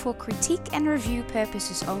intended for critique and review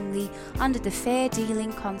purposes only under the fair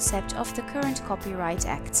dealing concept of the current Copyright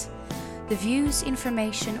Act. The views,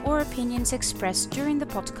 information or opinions expressed during the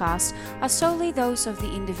podcast are solely those of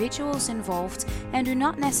the individuals involved and do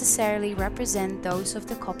not necessarily represent those of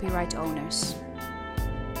the copyright owners.